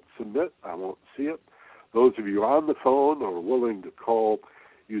don't hit submit, I won't see it. Those of you on the phone or willing to call,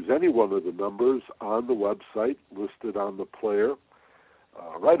 use any one of the numbers on the website listed on the player.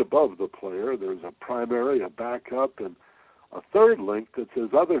 Right above the player, there's a primary, a backup, and a third link that says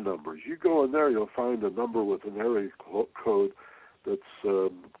other numbers. You go in there, you'll find a number with an area code that's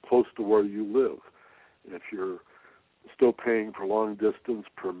close to where you live. If you're still paying for long distance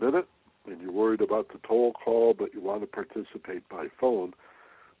per minute and you're worried about the toll call but you want to participate by phone,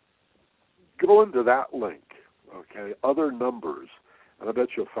 go into that link, okay, other numbers, and I bet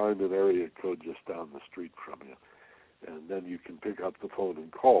you'll find an area code just down the street from you. And then you can pick up the phone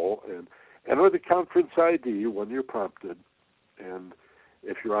and call and enter the conference ID when you're prompted. And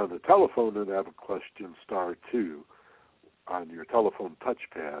if you're on the telephone and have a question, *2 on your telephone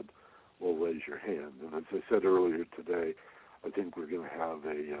touchpad will raise your hand. And as I said earlier today, I think we're going to have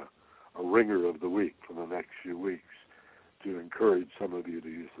a ringer of the week for the next few weeks to encourage some of you to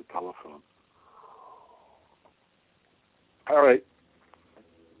use the telephone. All right.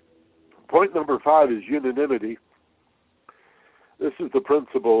 Point number 5 is unanimity. This is the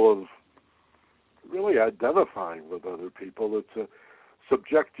principle of really identifying with other people. It's a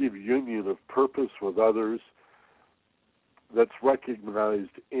subjective union of purpose with others that's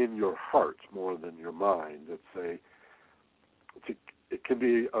recognized in your heart more than your mind. It's a it can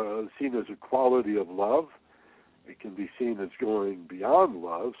be seen as a quality of love. It can be seen as going beyond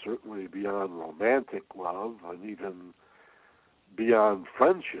love, certainly beyond romantic love, and even beyond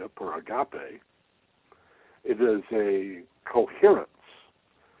friendship or agape. It is a coherence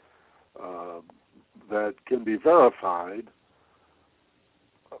that can be verified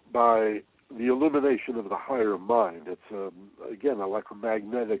by the illumination of the higher mind. It's, again, a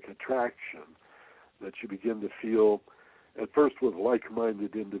electromagnetic attraction that you begin to feel at first with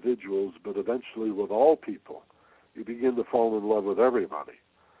like-minded individuals, but eventually with all people. You begin to fall in love with everybody,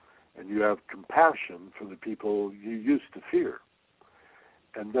 and you have compassion for the people you used to fear.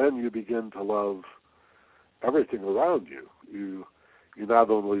 And then you begin to love everything around you. You not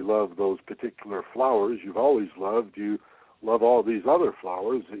only love those particular flowers you've always loved, you love all these other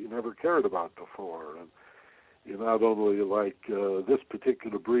flowers that you never cared about before. And you not only like this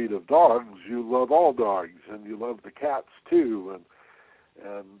particular breed of dogs, you love all dogs, and you love the cats too.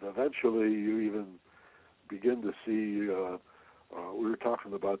 And eventually you even begin to see, we were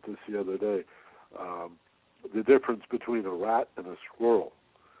talking about this the other day, the difference between a rat and a squirrel.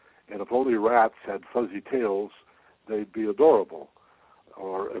 And if only rats had fuzzy tails, they'd be adorable.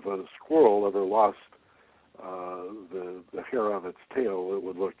 Or if a squirrel ever lost the hair on its tail, it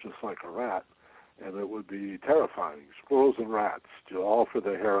would look just like a rat, and it would be terrifying. Squirrels and rats, all for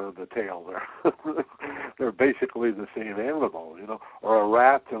the hair on the tail. They're basically the same animal, or a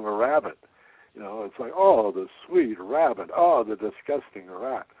rat and a rabbit. It's like, oh, the sweet rabbit, oh, the disgusting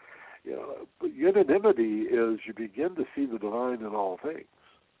rat. But unanimity is you begin to see the divine in all things.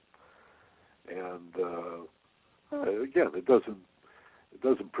 And again, it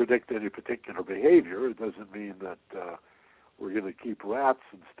doesn't predict any particular behavior. It doesn't mean that we're going to keep rats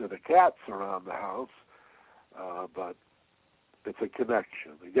instead of cats around the house, but it's a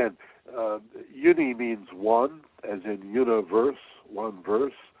connection. Again, uni means one, as in universe, one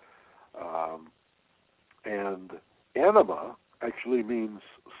verse, and anima actually means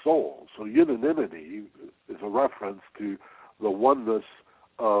soul. So unanimity is a reference to the oneness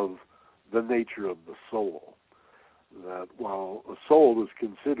of the nature of the soul. That while a soul is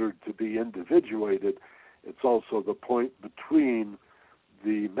considered to be individuated, it's also the point between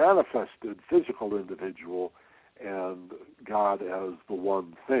the manifested physical individual and God as the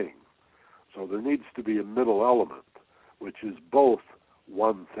one thing. So there needs to be a middle element, which is both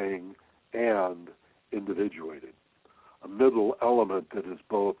one thing and individuated. A middle element that is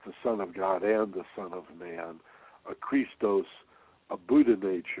both the Son of God and the Son of Man, a Christos, a Buddha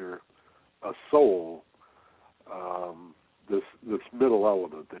nature, a soul, this middle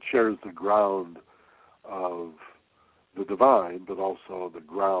element that shares the ground of the divine, but also the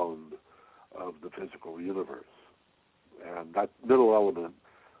ground of the physical universe. And that middle element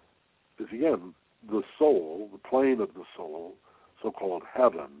is, again, the soul, the plane of the soul, so-called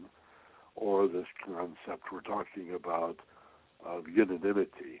heaven, or this concept we're talking about of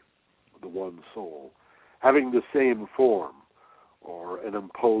unanimity, the one soul, having the same form, or an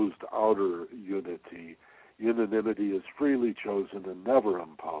imposed outer unity. Unanimity is freely chosen and never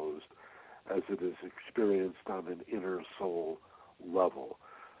imposed, as it is experienced on an inner soul level.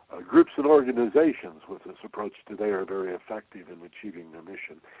 Groups and organizations with this approach today are very effective in achieving their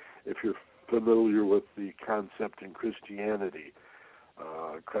mission. If you're familiar with the concept in Christianity,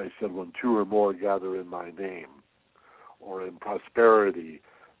 Christ said, when two or more gather in my name. Or in prosperity,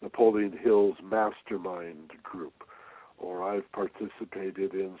 Napoleon Hill's mastermind group. Or I've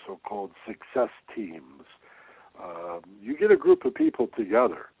participated in so-called success teams. You get a group of people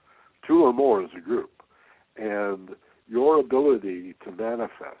together, two or more as a group, and your ability to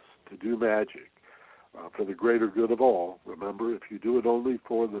manifest, to do magic, for the greater good of all. Remember, if you do it only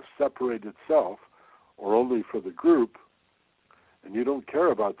for the separated self or only for the group, and you don't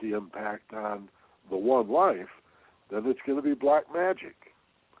care about the impact on the one life, then it's going to be black magic.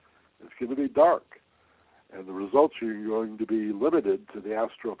 It's going to be dark. And the results are going to be limited to the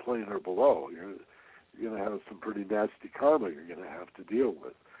astral plane or below. You're going to have some pretty nasty karma you're going to have to deal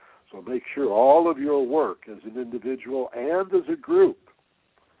with. So make sure all of your work as an individual and as a group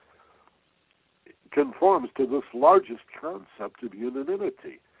conforms to this largest concept of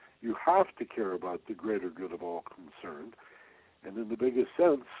unanimity. You have to care about the greater good of all concerned. And in the biggest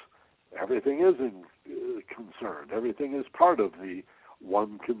sense, everything is concerned. Everything is part of the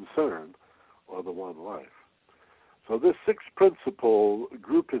one concern or the one life. So this sixth principle,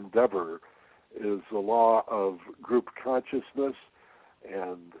 group endeavor, is the law of group consciousness.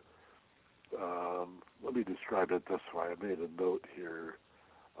 And let me describe it this way. I made a note here.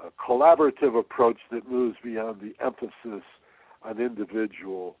 A collaborative approach that moves beyond the emphasis on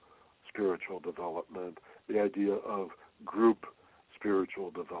individual spiritual development, the idea of group spiritual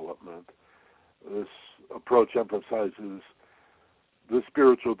development. This approach emphasizes the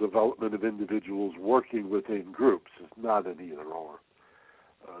spiritual development of individuals working within groups. It's not an either-or.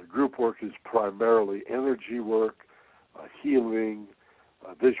 Group work is primarily energy work, healing,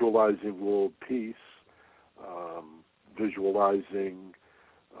 visualizing world peace, visualizing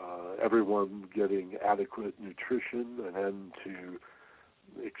everyone getting adequate nutrition, an end to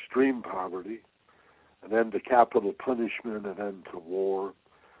extreme poverty, an end to capital punishment, an end to war,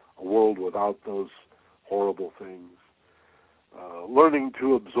 a world without those horrible things. Learning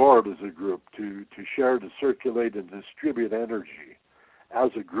to absorb as a group, to share, to circulate, and distribute energy as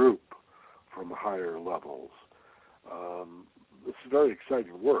a group from higher levels. This is very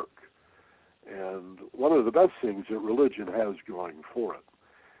exciting work. And one of the best things that religion has going for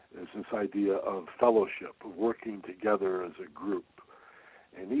it is this idea of fellowship, of working together as a group.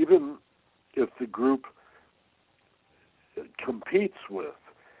 And even if the group competes with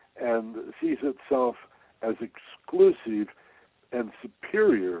and sees itself as exclusive and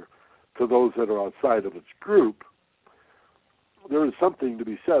superior to those that are outside of its group, there is something to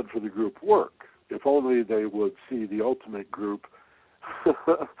be said for the group work. If only they would see the ultimate group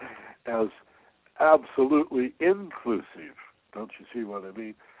as absolutely inclusive. Don't you see what I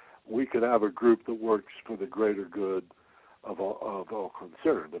mean? We could have a group that works for the greater good of all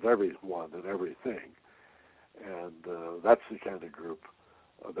concerned, of everyone and everything. And that's the kind of group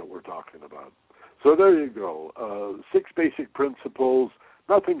that we're talking about. So there you go. 6 basic principles,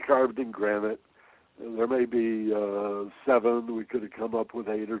 nothing carved in granite. There may be 7. We could have come up with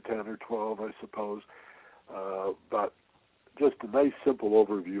 8 or 10 or 12, I suppose. But just a nice, simple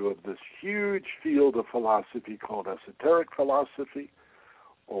overview of this huge field of philosophy called esoteric philosophy,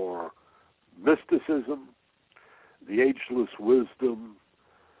 or mysticism, the ageless wisdom,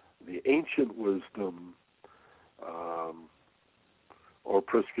 the ancient wisdom, or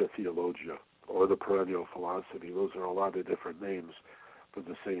prisca theologia, or the perennial philosophy. Those are a lot of different names for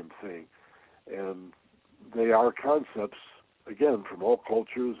the same thing. And they are concepts, again, from all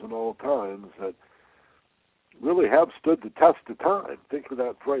cultures and all times that really have stood the test of time. Think of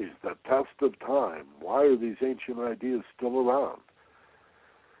that phrase, the test of time. Why are these ancient ideas still around?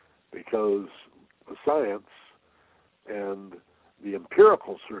 Because science and the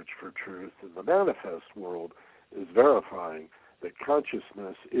empirical search for truth in the manifest world is verifying that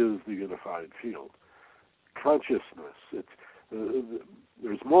consciousness is the unified field. Consciousness,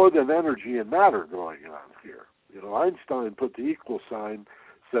 there's more than energy and matter going on here. You know, Einstein put the equal sign,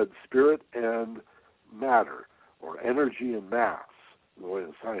 said spirit and matter, or energy and mass, the way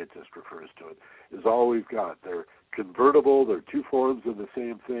the scientist refers to it, is all we've got. They're convertible, they're 2 forms of the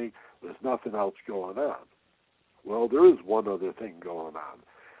same thing, there's nothing else going on. Well, there is one other thing going on.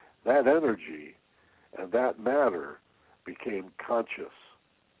 That energy and that matter became conscious.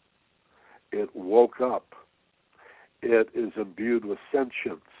 It woke up. It is imbued with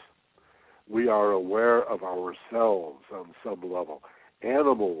sentience. We are aware of ourselves on some level.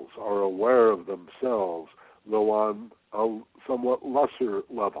 Animals are aware of themselves, though on a somewhat lesser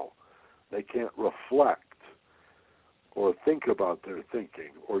level. They can't reflect or think about their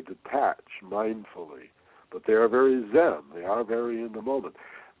thinking or detach mindfully, but they are very zen. They are very in the moment.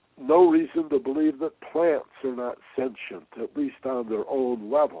 No reason to believe that plants are not sentient, at least on their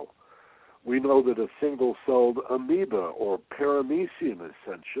own level. We know that a single-celled amoeba or paramecium is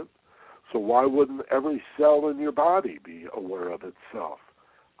sentient, so why wouldn't every cell in your body be aware of itself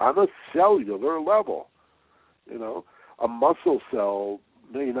on a cellular level? You know, a muscle cell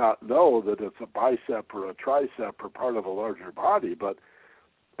may not know that it's a bicep or a tricep or part of a larger body, but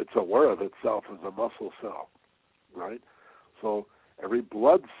it's aware of itself as a muscle cell, right? So every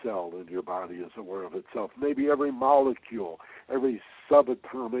blood cell in your body is aware of itself. Maybe every molecule, every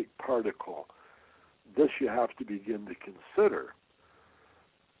subatomic particle. This you have to begin to consider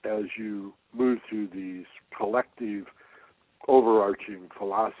as you move through these collective, overarching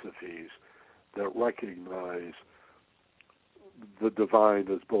philosophies that recognize the divine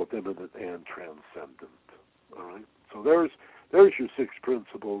as both immanent and transcendent. All right? So there's your 6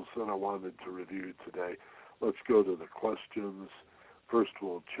 principles that I wanted to review today. Let's go to the questions. First,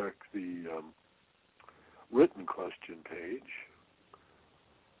 we'll check the written question page,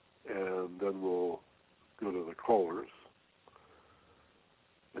 and then we'll go to the callers.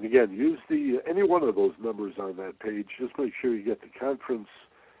 And again, use any one of those numbers on that page. Just make sure you get the conference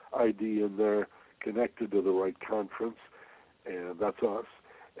ID in there connected to the right conference, and that's us.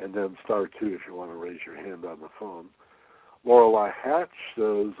 And then *2 if you want to raise your hand on the phone. Lorelei Hatch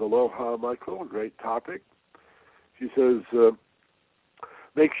says, "Aloha, Michael. Great topic." She says,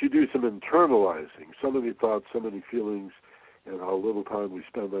 makes you do some internalizing. So many thoughts, so many feelings and how little time we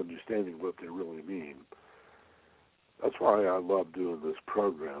spend understanding what they really mean. That's why I love doing this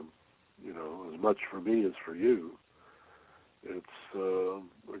program, as much for me as for you. It's a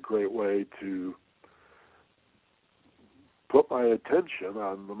great way to put my attention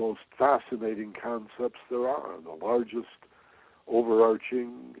on the most fascinating concepts there are, the largest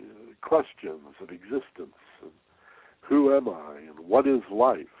overarching questions of existence. And who am I? And what is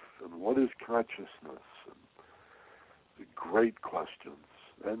life? And what is consciousness? And the great questions.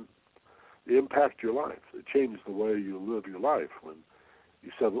 And they impact your life. They change the way you live your life when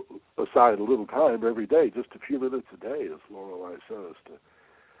you set aside a little time every day, just a few minutes a day, as Lorelei says, to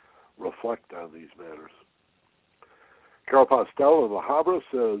reflect on these matters. Carol Postel in La Habra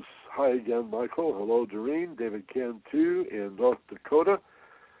says, hi again, Michael. Hello, Doreen. David Cantu in North Dakota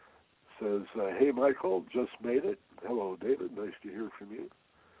says, hey, Michael, just made it. Hello, David. Nice to hear from you.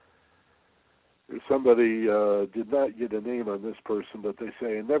 There's somebody did not get a name on this person, but they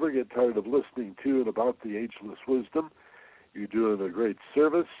say, I never get tired of listening to and about the Ageless Wisdom. You're doing a great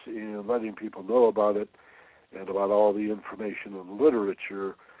service in letting people know about it and about all the information and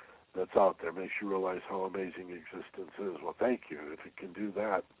literature that's out there. Makes you realize how amazing existence is. Well, thank you. If it can do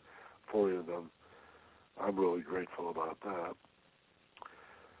that for you, then I'm really grateful about that.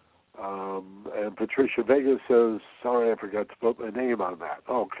 And Patricia Vega says, sorry, I forgot to put my name on that.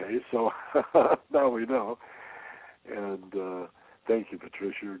 Okay, so now we know. And thank you,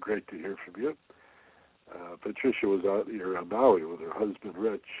 Patricia. Great to hear from you. Patricia was out here in Maui with her husband,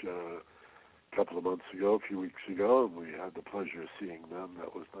 Rich, a couple of months ago, a few weeks ago, and we had the pleasure of seeing them.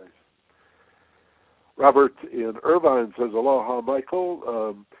 That was nice. Robert in Irvine says, aloha,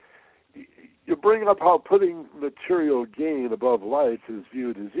 Michael. You bring up how putting material gain above life is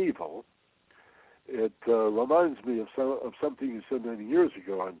viewed as evil. It reminds me of something you said many years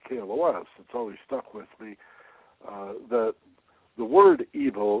ago on KLOS. It's always stuck with me, that the word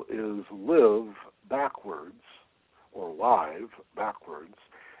evil is live backwards, or live backwards,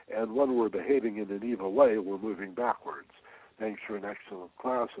 and when we're behaving in an evil way, we're moving backwards. Thanks for an excellent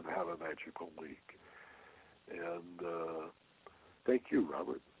class and have a magical week. And thank you,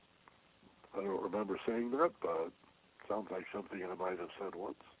 Robert. I don't remember saying that, but it sounds like something I might have said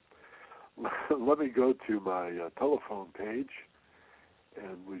once. Let me go to my telephone page,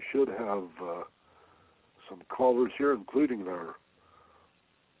 and we should have some callers here, including our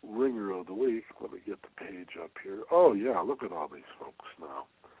ringer of the week. Let me get the page up here. Oh, yeah, look at all these folks now.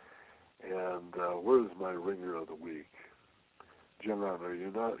 And where's my ringer of the week? John, are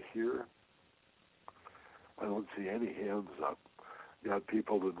you not here? I don't see any hands up. You got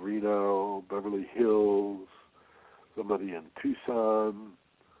people in Reno, Beverly Hills, somebody in Tucson,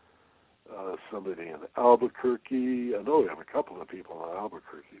 somebody in Albuquerque. I know we have a couple of people in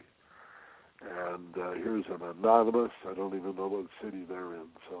Albuquerque. And here's an anonymous. I don't even know what city they're in.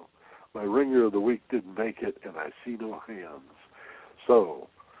 So my ringer of the week didn't make it, and I see no hands. So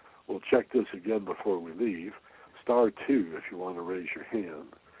we'll check this again before we leave. *2 if you want to raise your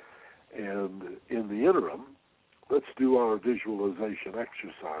hand. And in the interim, let's do our visualization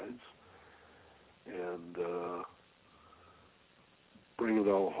exercise and bring it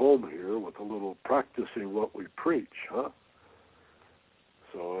all home here with a little practicing what we preach, huh?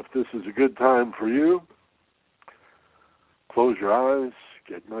 So if this is a good time for you, close your eyes,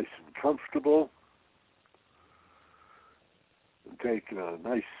 get nice and comfortable, and take a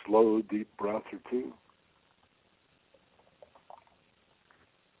nice, slow, deep breath or two.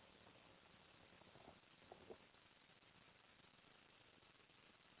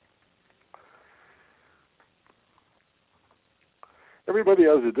 Everybody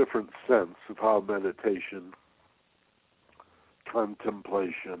has a different sense of how meditation,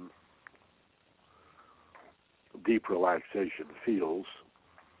 contemplation, deep relaxation feels.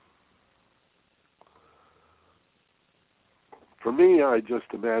 For me, I just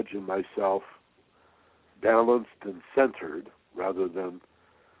imagine myself balanced and centered rather than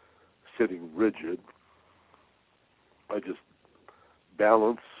sitting rigid. I just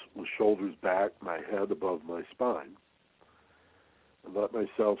balance with shoulders back, my head above my spine, and let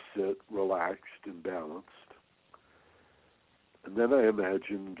myself sit relaxed and balanced. And then I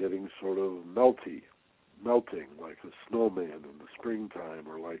imagine getting sort of melting like a snowman in the springtime,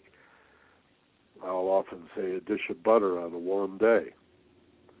 or like I'll often say a dish of butter on a warm day.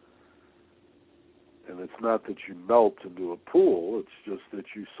 And it's not that you melt into a pool, it's just that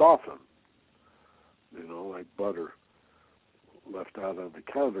you soften, like butter left out on the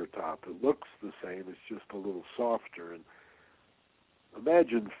countertop. It looks the same, it's just a little softer. And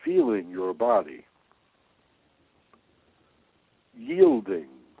imagine feeling your body yielding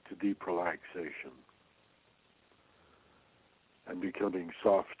to deep relaxation. and becoming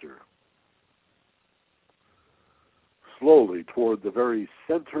softer. Slowly toward the very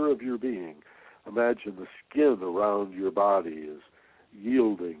center of your being, imagine the skin around your body is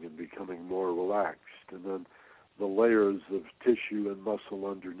yielding and becoming more relaxed, and then the layers of tissue and muscle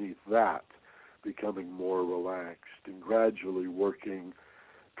underneath that becoming more relaxed, and gradually working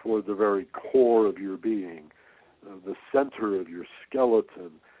toward the very core of your being, the center of your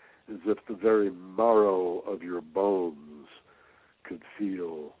skeleton, as if the very marrow of your bones could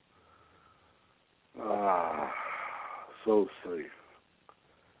feel so safe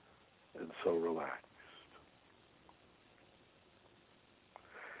and so relaxed.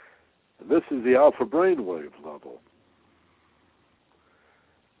 And this is the alpha brainwave level.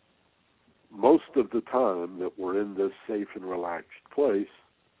 Most of the time that we're in this safe and relaxed place,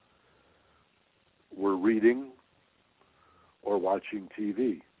 we're reading or watching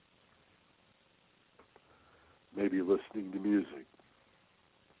TV, maybe listening to music,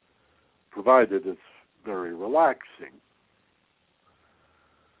 provided it's very relaxing.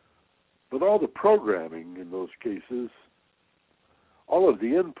 But all the programming in those cases, all of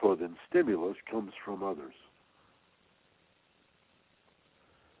the input and stimulus comes from others.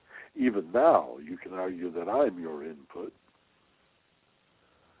 Even now, you can argue that I'm your input.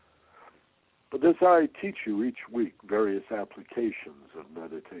 But as I teach you each week various applications of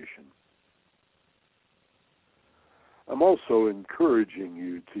meditation, I'm also encouraging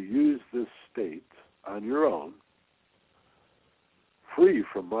you to use this state on your own, free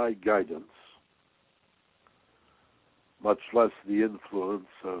from my guidance, much less the influence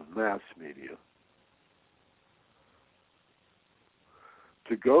of mass media,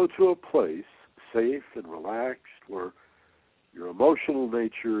 to go to a place safe and relaxed where your emotional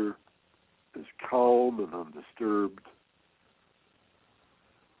nature is calm and undisturbed,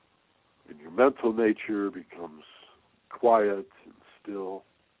 and your mental nature becomes quiet and still.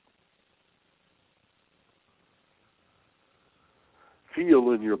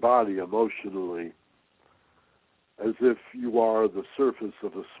 Feel in your body emotionally as if you are the surface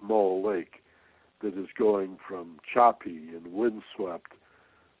of a small lake that is going from choppy and windswept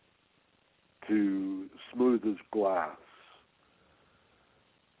to smooth as glass.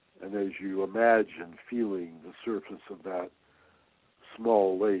 And as you imagine feeling the surface of that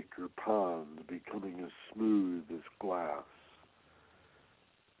small lake or pond becoming as smooth as glass,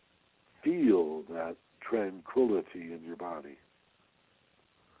 feel that tranquility in your body.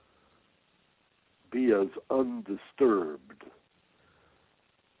 Be as undisturbed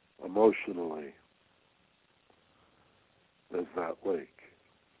emotionally as that lake.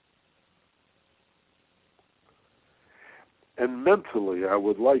 And mentally, I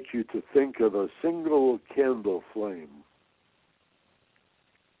would like you to think of a single candle flame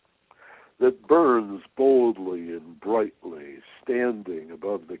that burns boldly and brightly, standing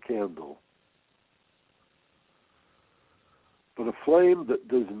above the candle. But a flame that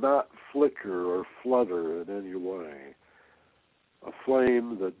does not flicker or flutter in any way. A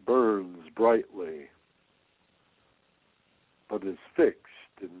flame that burns brightly, but is fixed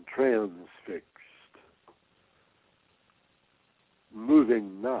and transfixed,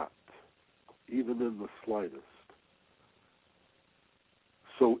 moving not, even in the slightest.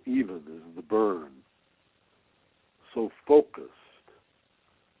 So even is the burn, so focused,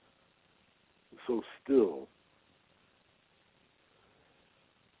 so still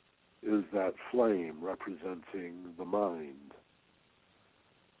is that flame representing the mind,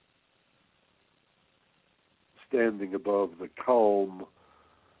 standing above the calm,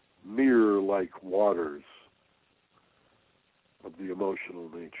 mirror-like waters of the emotional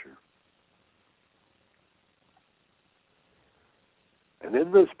nature. And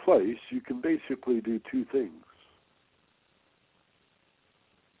in this place, you can basically do two things.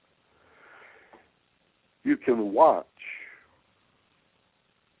 You can watch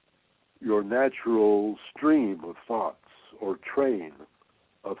your natural stream of thoughts or train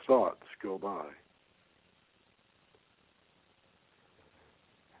of thoughts go by.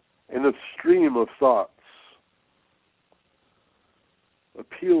 And if stream of thoughts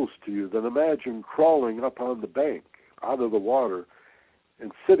appeals to you, then imagine crawling up on the bank out of the water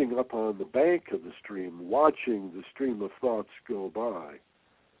and sitting up on the bank of the stream, watching the stream of thoughts go by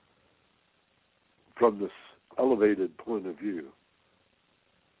from this elevated point of view.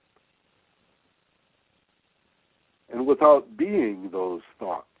 And without being those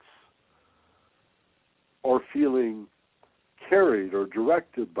thoughts or feeling carried or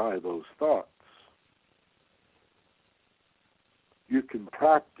directed by those thoughts, you can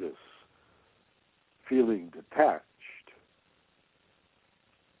practice feeling detached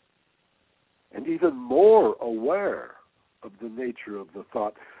and even more aware of the nature of the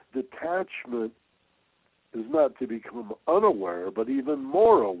thought. Detachment is not to become unaware, but even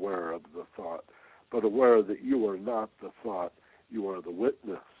more aware of the thought, but aware that you are not the thought, you are the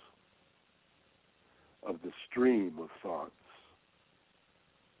witness of the stream of thoughts,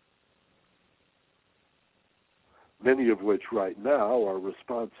 many of which right now are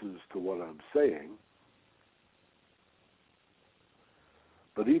responses to what I'm saying.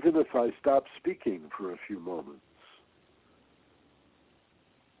 But even if I stop speaking for a few moments,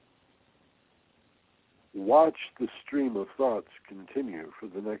 watch the stream of thoughts continue for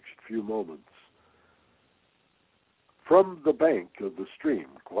the next few moments. From the bank of the stream,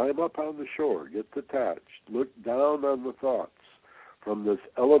 climb up on the shore, get detached, look down on the thoughts from this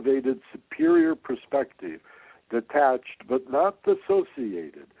elevated, superior perspective, detached but not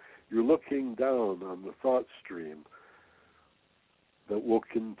dissociated. You're looking down on the thought stream that will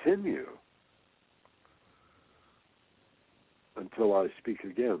continue until I speak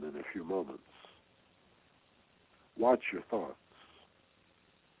again in a few moments. Watch your thoughts.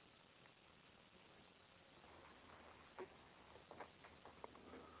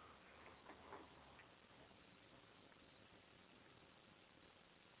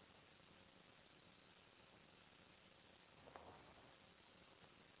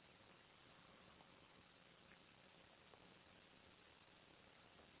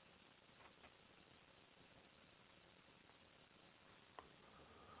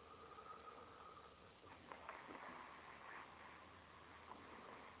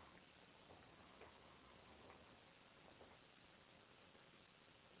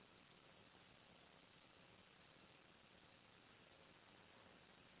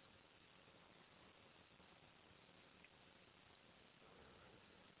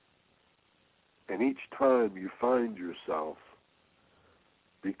 And each time you find yourself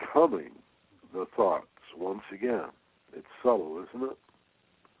becoming the thoughts, once again, it's subtle, isn't it?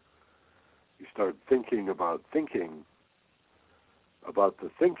 You start thinking about the thinking, about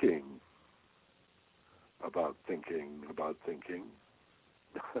thinking.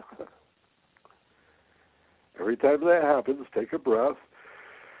 Every time that happens, take a breath,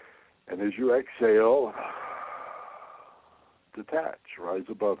 and as you exhale, detach, rise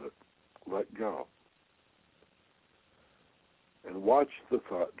above it, let go, and watch the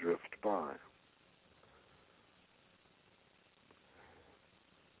thought drift by.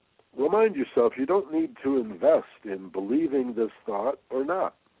 Remind yourself you don't need to invest in believing this thought or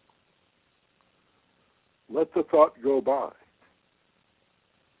not. Let the thought go by.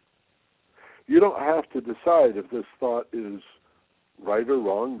 You don't have to decide if this thought is right or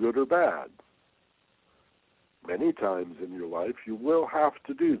wrong, good or bad. Many times in your life you will have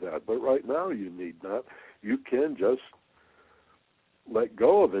to do that, but right now you need not. You can just let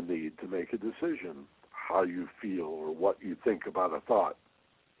go of a need to make a decision, how you feel or what you think about a thought,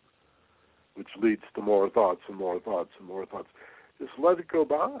 which leads to more thoughts and more thoughts and more thoughts. Just let it go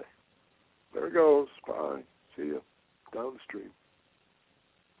by. There it goes. Bye. See you. Downstream.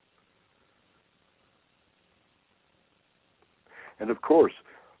 And of course,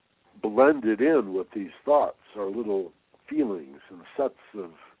 blended in with these thoughts are little feelings and sets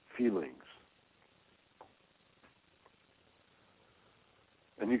of feelings.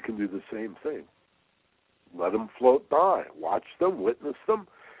 And you can do the same thing. Let them float by. Watch them, witness them.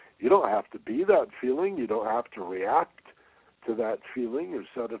 You don't have to be that feeling. You don't have to react to that feeling or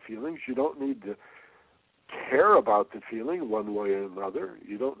set of feelings. You don't need to care about the feeling one way or another.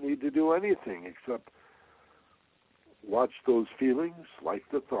 You don't need to do anything except watch those feelings, like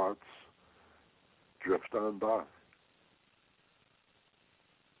the thoughts, drift on by.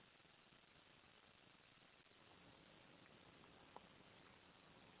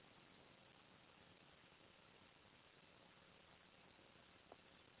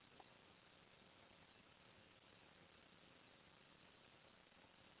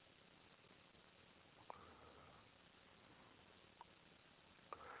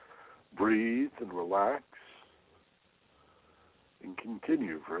 Breathe and relax, and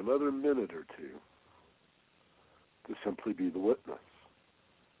continue for another minute or two to simply be the witness.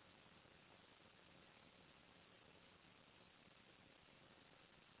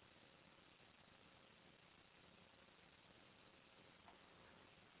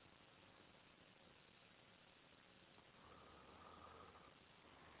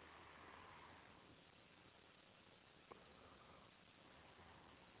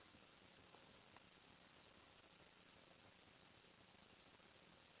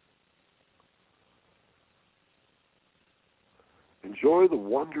 Enjoy the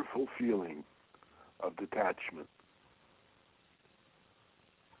wonderful feeling of detachment.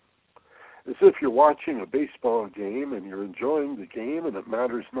 as if you're watching a baseball game and you're enjoying the game, and it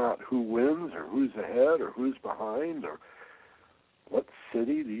matters not who wins or who's ahead or who's behind or what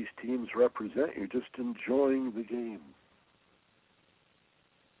city these teams represent. You're just enjoying the game.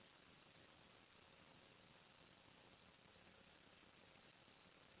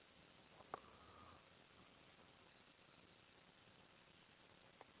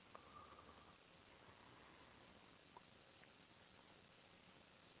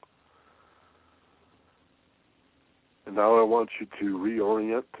 And now I want you to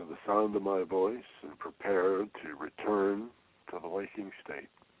reorient to the sound of my voice and prepare to return to the waking state.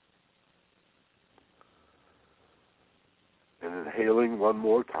 And inhaling one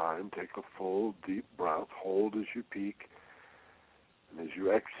more time, take a full, deep breath. Hold as you peak. And as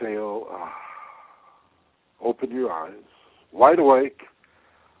you exhale, open your eyes, wide awake,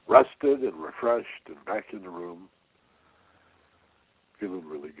 rested and refreshed, and back in the room, feeling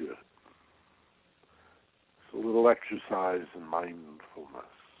really good. A little exercise in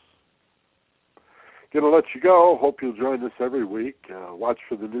mindfulness. Going to let you go. Hope you'll join us every week. Watch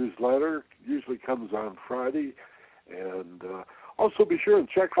for the newsletter. It usually comes on Friday. And also be sure and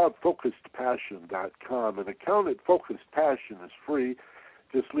check out FocusedPassion.com. An account at Focused Passion is free.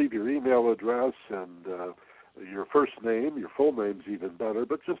 Just leave your email address and your first name. Your full name's even better,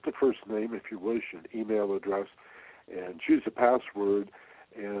 but just a first name if you wish, an email address, and choose a password.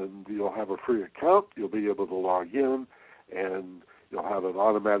 And you'll have a free account. You'll be able to log in, and you'll have an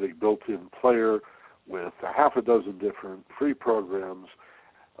automatic built-in player with a half a dozen different free programs,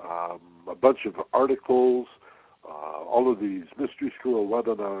 a bunch of articles, all of these Mystery School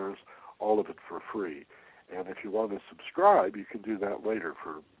webinars, all of it for free. And if you want to subscribe, you can do that later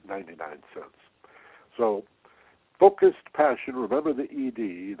for 99 cents. So Focused Passion, remember the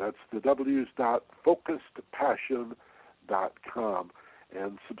ED, that's the w's.focusedpassion.com.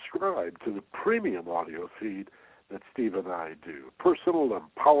 And subscribe to the premium audio feed that Steve and I do. Personal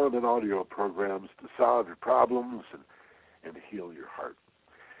empowerment audio programs to solve your problems and heal your heart.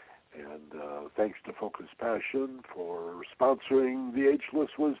 And thanks to Focused Passion for sponsoring the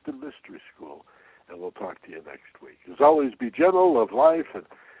Ageless Wisdom Mystery School. And we'll talk to you next week. As always, be gentle, love life, and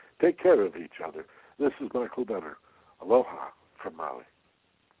take care of each other. This is Michael Benner. Aloha from Maui.